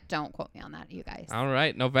guess, but don't quote me on that, you guys. All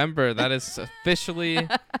right, November. That is officially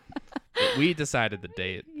we decided the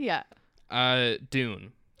date. Yeah.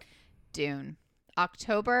 Dune.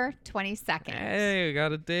 October 22nd. Hey, we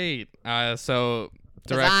got a date. So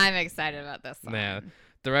I'm excited about this one. Yeah.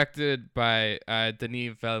 Directed by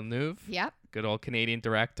Denis Villeneuve. Yep. Good old Canadian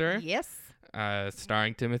director. Yes.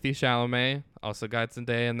 Starring Timothée Chalamet. Also got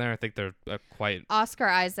Zendaya in there. I think they're quite... Oscar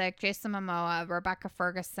Isaac, Jason Momoa, Rebecca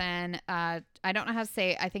Ferguson. I don't know how to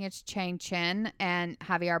say it. I think it's Chang Chin and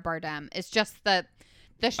Javier Bardem. It's just the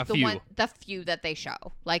The few that they show.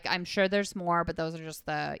 Like, I'm sure there's more, but those are just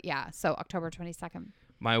so October 22nd.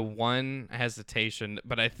 My one hesitation,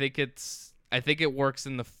 but I think it works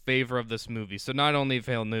in the favor of this movie. So not only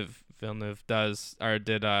Villeneuve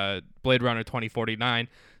did Blade Runner 2049,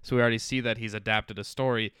 so we already see that he's adapted a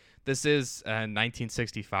story. This is a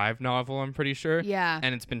 1965 novel, I'm pretty sure. Yeah.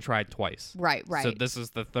 And it's been tried twice. Right. So this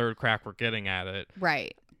is the third crack we're getting at it.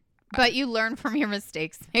 Right. But you learn from your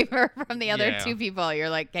mistakes, maybe from the other Yeah. two people. You're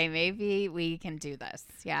like, okay, maybe we can do this.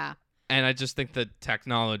 Yeah. And I just think the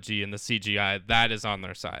technology and the CGI, that is on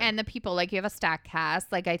their side. And the people, like, you have a stacked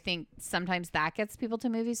cast. Like, I think sometimes that gets people to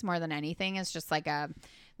movies more than anything. It's just like you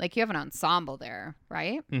have an ensemble there,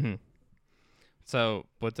 right? Mm-hmm. So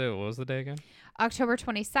what was the day again? October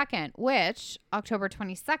 22nd, which October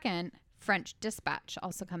 22nd, French Dispatch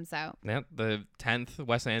also comes out. Yeah, the 10th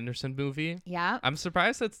Wes Anderson movie. Yeah. I'm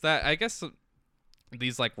surprised it's that. I guess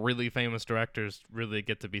these like really famous directors really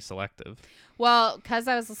get to be selective. Well, because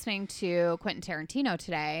I was listening to Quentin Tarantino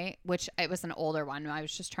today, which it was an older one. I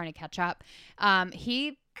was just trying to catch up.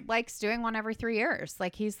 He likes doing one every 3 years.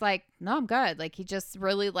 Like, he's like, no, I'm good. Like, he just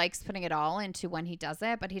really likes putting it all into when he does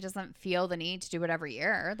it, but he doesn't feel the need to do it every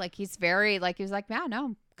year. Like, he's very like, he's like, yeah,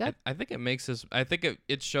 no, good. I think it makes us. I think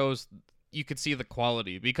it shows. You could see the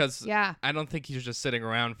quality because Yeah. I don't think he's just sitting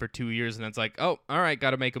around for 2 years and it's like, oh, all right,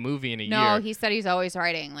 got to make a movie in a year. No, he said he's always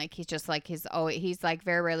writing. Like, he's just like, he's like,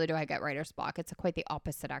 very rarely do I get writer's block. It's quite the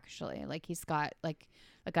opposite, actually. Like, he's got like,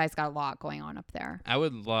 the guy's got a lot going on up there. I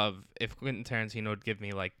would love if Quentin Tarantino would give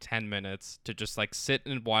me like 10 minutes to just like sit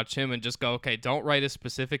and watch him and just go, okay, don't write a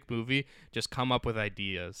specific movie, just come up with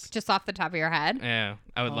ideas. Just off the top of your head. Yeah,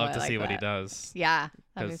 I would Oh, love I to like see what he that. does. Yeah,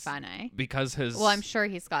 that'd be 'Cause fun, eh? Because his Well, I'm sure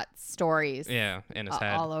he's got stories. yeah, in his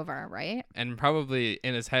head. All over, right? And probably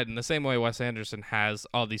in his head in the same way Wes Anderson has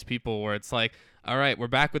all these people where it's like, all right, we're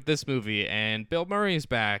back with this movie and Bill Murray's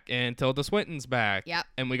back and Tilda Swinton's back. Yep.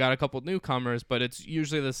 And we got a couple newcomers, but it's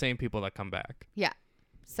usually the same people that come back. Yeah.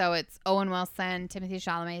 So it's Owen Wilson, Timothy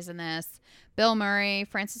Chalamet's in this, Bill Murray,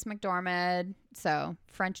 Frances McDormand. So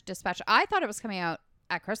French Dispatch. I thought it was coming out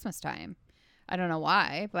at Christmas time. I don't know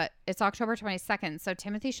why, but it's October 22nd. So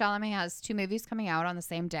Timothy Chalamet has 2 movies coming out on the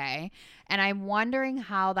same day, and I'm wondering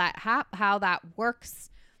how that works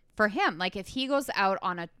for him. Like, if he goes out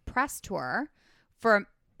on a press tour for,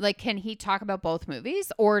 like, can he talk about both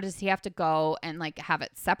movies, or does he have to go and like have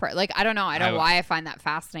it separate? Like, I don't know. I don't know why I find that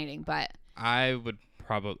fascinating, but I would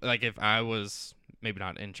probably, like, if I was maybe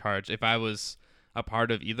not in charge, if I was a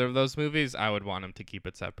part of either of those movies, I would want him to keep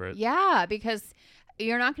it separate. yeah, because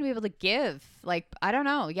you're not going to be able to give, like, I don't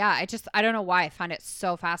know. Yeah, I don't know why I find it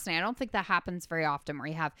so fascinating. I don't think that happens very often where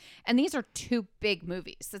you have, and these are 2 big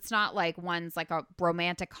movies. It's not like one's like a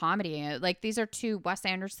romantic comedy. Like, these are 2 Wes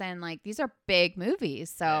Anderson, like, these are big movies.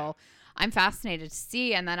 So Yeah. I'm fascinated to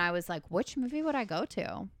see. And then I was like, which movie would I go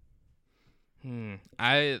to?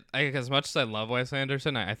 I as much as I love Wes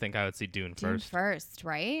Anderson, I think I would see Dune first.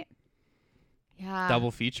 Right? Yeah.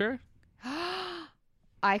 Double feature?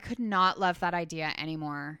 I could not love that idea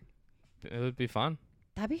anymore. It would be fun.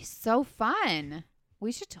 That'd be so fun.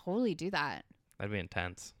 We should totally do that. That'd be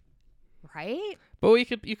intense. Right? But you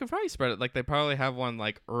could probably spread it. Like, they probably have one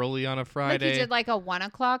like early on a Friday. Like, you did like a 1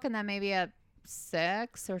 o'clock and then maybe a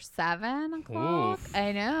 6 or 7 o'clock. Oof.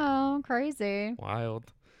 I know. Crazy.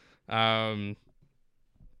 Wild. I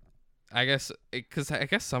guess because I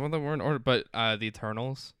guess some of them were in order, but The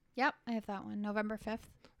Eternals. Yep. I have that one. November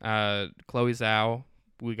 5th. Chloe Zhao.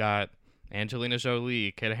 We got Angelina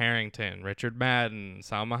Jolie, Kit Harington, Richard Madden,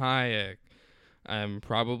 Salma Hayek. I'm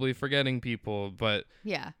probably forgetting people, but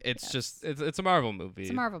Yeah. it's yes. just it's a Marvel movie.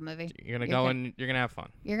 It's a Marvel movie. You're gonna You're go gonna- and you're gonna have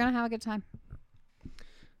fun. You're going to have a good time.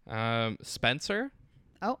 Spencer.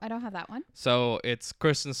 Oh, I don't have that one. So it's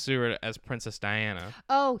Kristen Stewart as Princess Diana,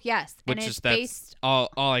 Oh, yes. which And is it's that's based all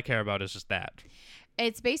I care about is just that.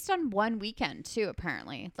 It's based on one weekend too,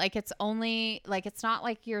 apparently. Like, it's only like, it's not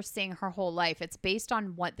like you're seeing her whole life. It's based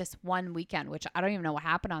on this one weekend, which I don't even know what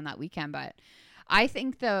happened on that weekend, but I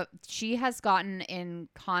think she has gotten in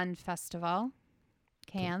Cannes Festival.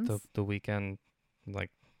 Cannes. The weekend, like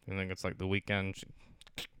I think it's like the weekend.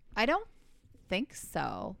 I don't think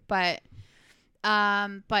so, but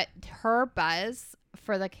her buzz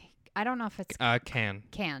for I don't know if it's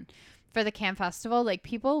Can. for the Cannes Festival, like,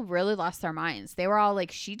 people really lost their minds. They were all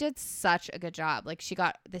like, she did such a good job. Like, she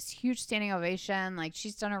got this huge standing ovation. Like,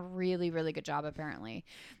 she's done a really, really good job, apparently.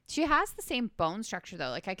 She has the same bone structure, though.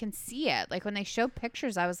 Like, I can see it. Like, when they showed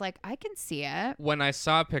pictures, I was like, I can see it. When I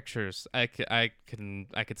saw pictures, I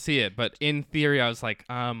could see it, but in theory, I was like,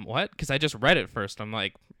 what? Because I just read it first. I'm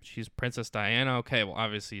like, she's Princess Diana. Okay, well,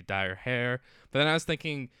 obviously you dye her hair. But then I was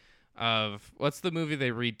thinking, of what's the movie they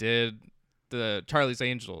redid? The Charlie's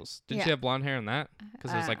Angels. Didn't Yeah. she have blonde hair in that?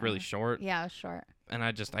 Because it was like really short, Yeah, short. and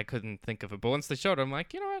I couldn't think of it. But once they showed it, I'm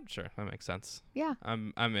like, you know what? Sure, that makes sense. Yeah.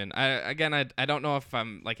 I'm in. I don't know if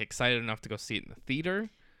I'm like excited enough to go see it in the theater,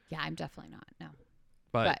 Yeah, I'm definitely not. No.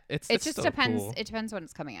 but It it's just still depends. cool. It depends when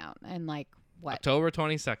it's coming out and like what. October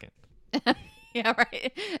 22nd. Yeah,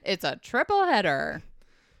 right. It's a triple header.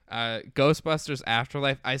 Ghostbusters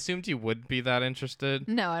Afterlife. I assumed you wouldn't be that interested,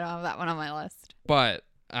 No, I don't have that one on my list. but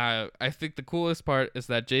I think the coolest part is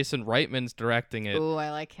that Jason Reitman's directing it Ooh,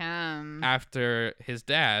 I like him. after his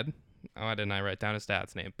dad. Oh, why didn't I write down his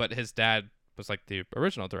dad's name? But his dad was like the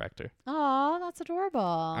original director. Oh, that's adorable.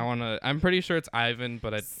 I'm pretty sure it's Ivan,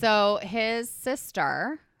 but So his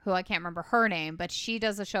sister, who I can't remember her name, but she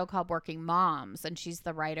does a show called Working Moms, and she's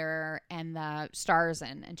the writer and the stars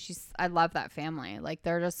in. And I love that family. Like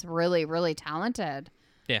they're just really, really talented.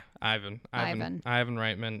 yeah, Ivan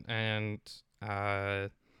Reitman, and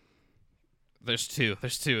there's two.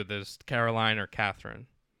 There's Caroline or Catherine.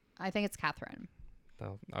 I think it's Catherine.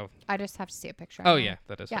 Oh, I just have to see a picture. oh of her. yeah,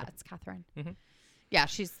 that is. Yeah, her. it's Catherine. Mhm. Yeah,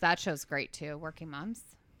 that show's great too. Working Moms.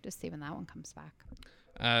 Just see when that one comes back.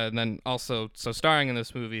 And then also, so starring in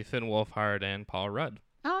this movie, Finn Wolfhard and Paul Rudd.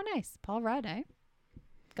 Oh, nice. Paul Rudd, eh?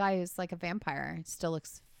 Guy who's like a vampire. Still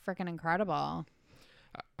looks freaking incredible.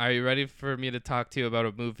 Are you ready for me to talk to you about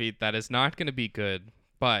a movie that is not going to be good,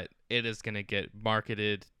 but it is going to get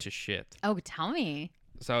marketed to shit? Oh, tell me.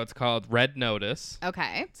 So it's called Red Notice.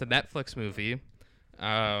 Okay. It's a Netflix movie.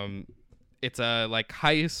 It's a like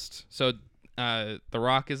heist. So The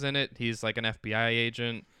Rock is in it. He's like an FBI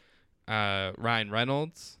agent. Ryan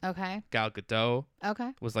Reynolds, Okay. Gal Gadot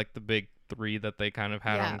Okay. was like the big three that they kind of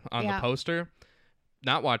had Yeah, on yeah. the poster.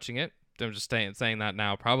 Not watching it. I'm just saying that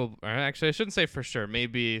now. Probably, or actually, I shouldn't say for sure.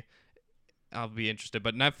 Maybe I'll be interested.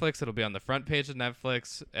 But Netflix, it'll be on the front page of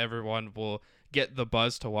Netflix. Everyone will get the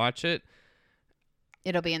buzz to watch it.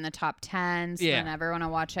 It'll be in the top 10, so Yeah. then everyone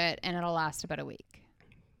will watch it, and it'll last about a week.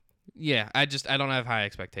 Yeah, I don't have high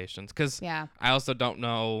expectations because Yeah. I also don't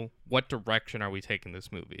know what direction are we taking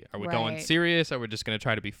this movie. Are we going Right. serious? Are we just going to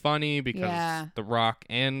try to be funny because Yeah. The Rock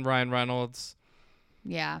and Ryan Reynolds?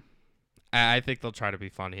 Yeah. I think they'll try to be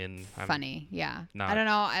funny and Funny. Yeah. not- I don't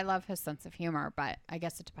know. I love his sense of humor, but I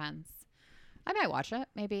guess it depends. I might watch it,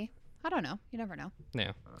 maybe. I don't know. You never know.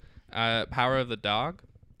 Yeah. Power of the Dog.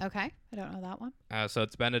 Okay. I don't know that one. So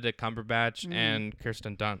it's Benedict Cumberbatch and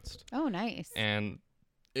Kirsten Dunst, Oh, nice. and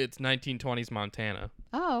it's 1920s Montana.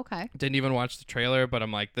 Oh, okay. Didn't even watch the trailer, but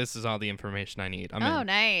I'm like, this is all the information I need. I'm in.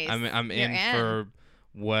 Nice. I'm You're in for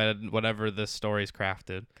whatever this story's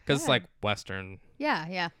crafted because it's Good. like Western. Yeah,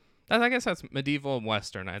 yeah. I guess that's medieval and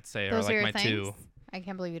Western. I'd say Those are are like your my things? two. I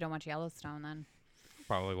can't believe you don't watch Yellowstone then.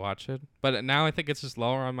 Probably watch it, but now I think it's just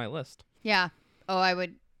lower on my list. Yeah. Oh, I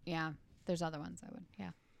would. Yeah. There's other ones I would.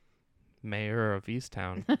 Yeah. Mayor of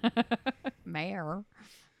Easttown. Mayor.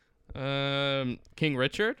 King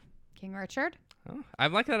Richard. King Richard. Oh, I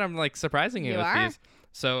like that. I'm like surprising you You with are? these.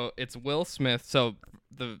 So it's Will Smith. So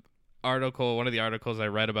one of the articles I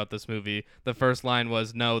read about this movie, the first line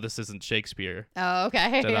was, "No, this isn't Shakespeare." Oh,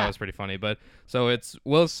 okay. So that was pretty funny. But so it's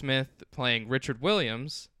Will Smith playing Richard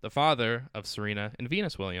Williams, the father of Serena and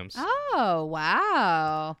Venus Williams. Oh,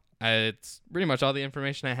 wow. It's pretty much all the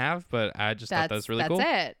information I have, but I just thought that was really cool.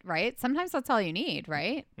 That's it, right? Sometimes that's all you need,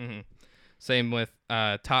 right? hmm Same with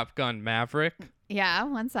Top Gun Maverick. Yeah.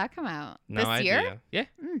 When's that come out? No this idea. year?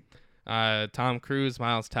 Yeah. Tom Cruise,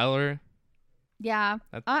 Miles Teller. Yeah.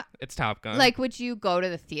 It's Top Gun. Like, would you go to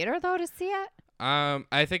the theater though to see it?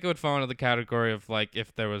 I think it would fall into the category of like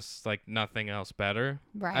if there was like nothing else better,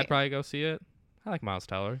 Right. I'd probably go see it. I like Miles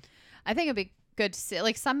Teller. I think it'd be good to see.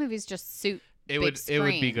 Like some movies just suit. It big would be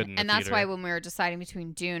screen. good in the and that's theater. why when we were deciding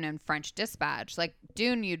between Dune and French Dispatch, like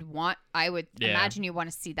Dune, I would Yeah. imagine you want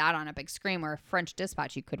to see that on a big screen, where French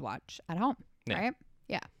Dispatch you could watch at home, Yeah. right?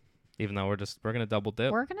 Even though we're gonna double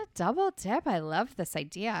dip. We're gonna double dip. I love this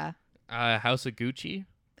idea. House of Gucci.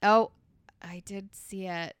 Oh, I did see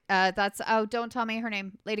it. Don't tell me her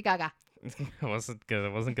name, Lady Gaga. I wasn't gonna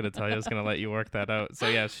tell you. I was gonna let you work that out. So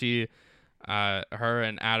yeah, her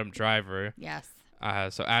and Adam Driver. Yes.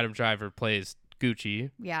 So Adam Driver plays Gucci,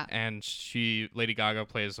 Yeah. and Lady Gaga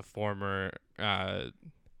plays a former. I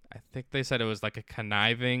think they said it was like a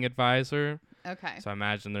conniving advisor. Okay. So I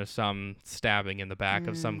imagine there's some stabbing in the back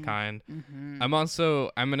of some kind. Mm-hmm.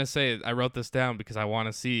 I'm gonna say I wrote this down because I want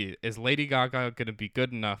to see, is Lady Gaga gonna be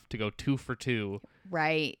good enough to go 2 for 2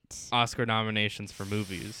 Right. Oscar nominations for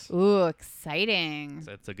movies? Ooh, exciting.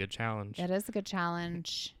 So it's a good challenge. That is a good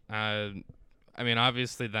challenge. I mean,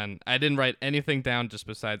 obviously, then I didn't write anything down just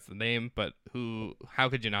besides the name. But how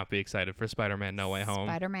could you not be excited for Spider-Man: No Way Home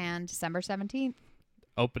Spider-Man, December 17th.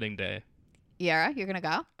 opening day? Yeah, you're gonna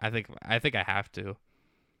go? I think I have to.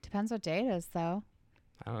 Depends what day it is, though.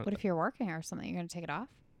 I don't, What if you're working or something? You're gonna take it off?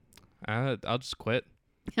 I'll just quit.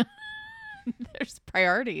 There's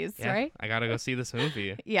priorities, Yeah, right? I gotta go see this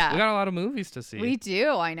movie. Yeah. We got a lot of movies to see. We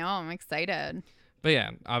do. I know. I'm excited. But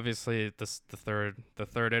yeah, obviously the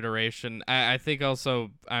third iteration. I think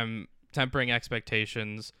also I'm tempering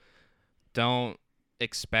expectations. Don't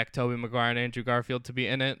expect Tobey Maguire and Andrew Garfield to be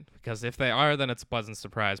in it, because if they are, then it's a pleasant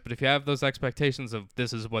surprise. But if you have those expectations of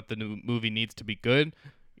this is what the new movie needs to be good,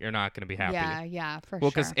 you're not going to be happy. Yeah, for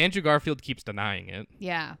Well, sure. because Andrew Garfield keeps denying it.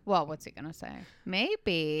 Yeah. Well, what's he gonna say?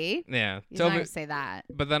 Maybe. Yeah. He's not gonna say that.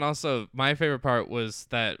 But then also, my favorite part was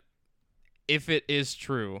that if it is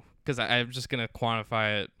true, because I'm just going to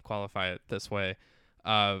qualify it this way,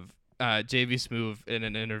 of JV Smoove in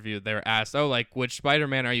an interview, they were asked, oh, like, which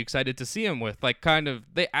Spider-Man are you excited to see him with? Like, kind of,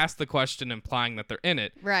 they asked the question implying that they're in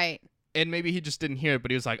it. Right. And maybe he just didn't hear it,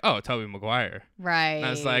 but he was like, oh, Tobey Maguire. Right. And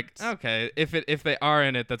I was like, okay, if they are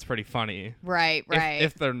in it, that's pretty funny. Right.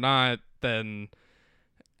 If they're not, then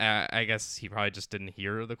I guess he probably just didn't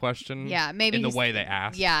hear the question. Yeah, maybe in the way they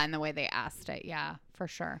asked. Yeah, in the way they asked it. Yeah, for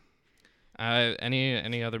sure.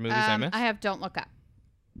 Any other movies I missed? I have Don't Look Up.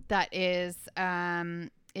 That is,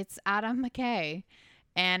 it's Adam McKay.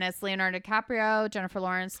 And it's Leonardo DiCaprio, Jennifer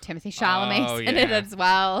Lawrence, Timothy Chalamet's in it as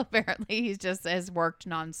well. Apparently, he just has worked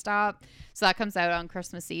nonstop. So that comes out on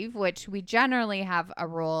Christmas Eve, which we generally have a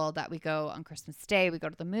rule that we go on Christmas Day. We go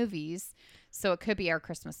to the movies. So it could be our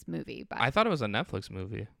Christmas movie. But I thought it was a Netflix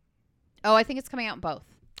movie. Oh, I think it's coming out in both.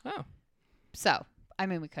 Oh. So, I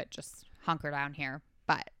mean, we could just hunker down here.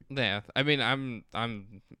 But yeah, I mean, I'm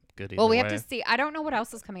good either well, we way. have to see. I don't know what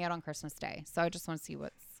else is coming out on Christmas Day. So I just want to see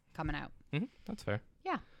what's coming out. Mm-hmm, that's fair.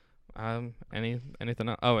 Yeah. Anything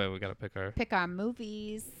else? Oh, wait, we got to pick our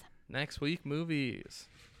movies. Next week movies.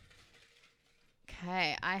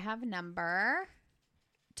 Okay, I have number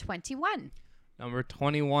 21. Number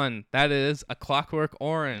 21. That is A Clockwork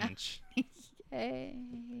Orange. Yay.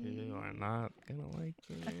 You are not going to like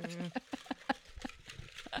it.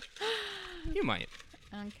 You might.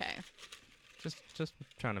 Okay. Just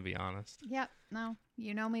trying to be honest. Yep. No,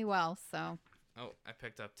 you know me well, so. Oh, I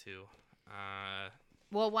picked up two.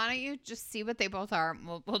 Well, why don't you just see what they both are?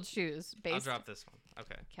 We'll choose. I'll drop this one.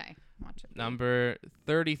 Okay. Okay. Watch it. Number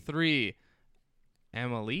 33.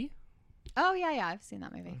 Emily? Oh, yeah. I've seen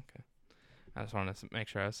that movie. Okay. I just wanted to make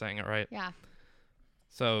sure I was saying it right. Yeah.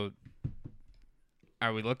 So,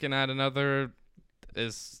 are we looking at another?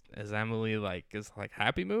 Is Emily like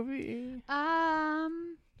happy movie?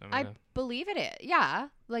 I believe it is. Yeah.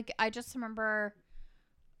 Like I just remember.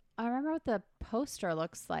 I remember what the poster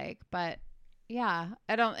looks like, but yeah,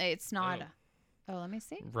 I don't. It's not. Oh, let me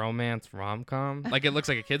see. Romance rom-com. Like it looks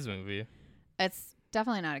like a kids movie. It's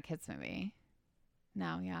definitely not a kids movie.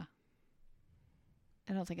 No, yeah.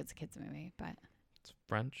 I don't think it's a kids movie, but it's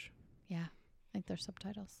French. Yeah, I think there's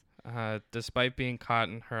subtitles. Despite being caught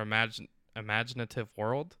in her imaginative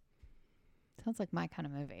world. Sounds like my kind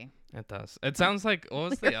of movie. It does. It sounds like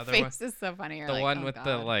what was the other one? Your face is so funny. You're the like, one oh, with God.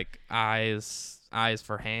 the like eyes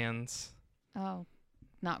for hands. Oh,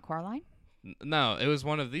 not Coraline? No, it was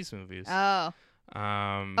one of these movies. Oh.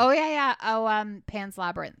 Oh yeah. Oh, Pan's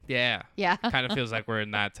Labyrinth. Yeah. Yeah. Kind of feels like we're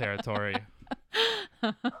in that territory.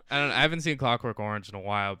 I haven't seen Clockwork Orange in a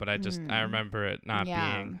while, but I remember it not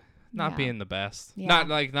being the best. Yeah.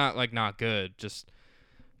 Not good. Just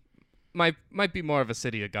might be more of a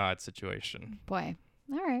City of God situation. Boy.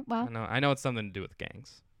 All right. Well. I know it's something to do with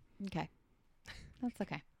gangs. Okay. That's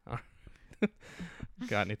okay.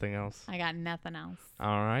 Got anything else? I got nothing else.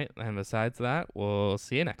 All right. And besides that, we'll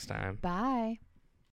see you next time. Bye.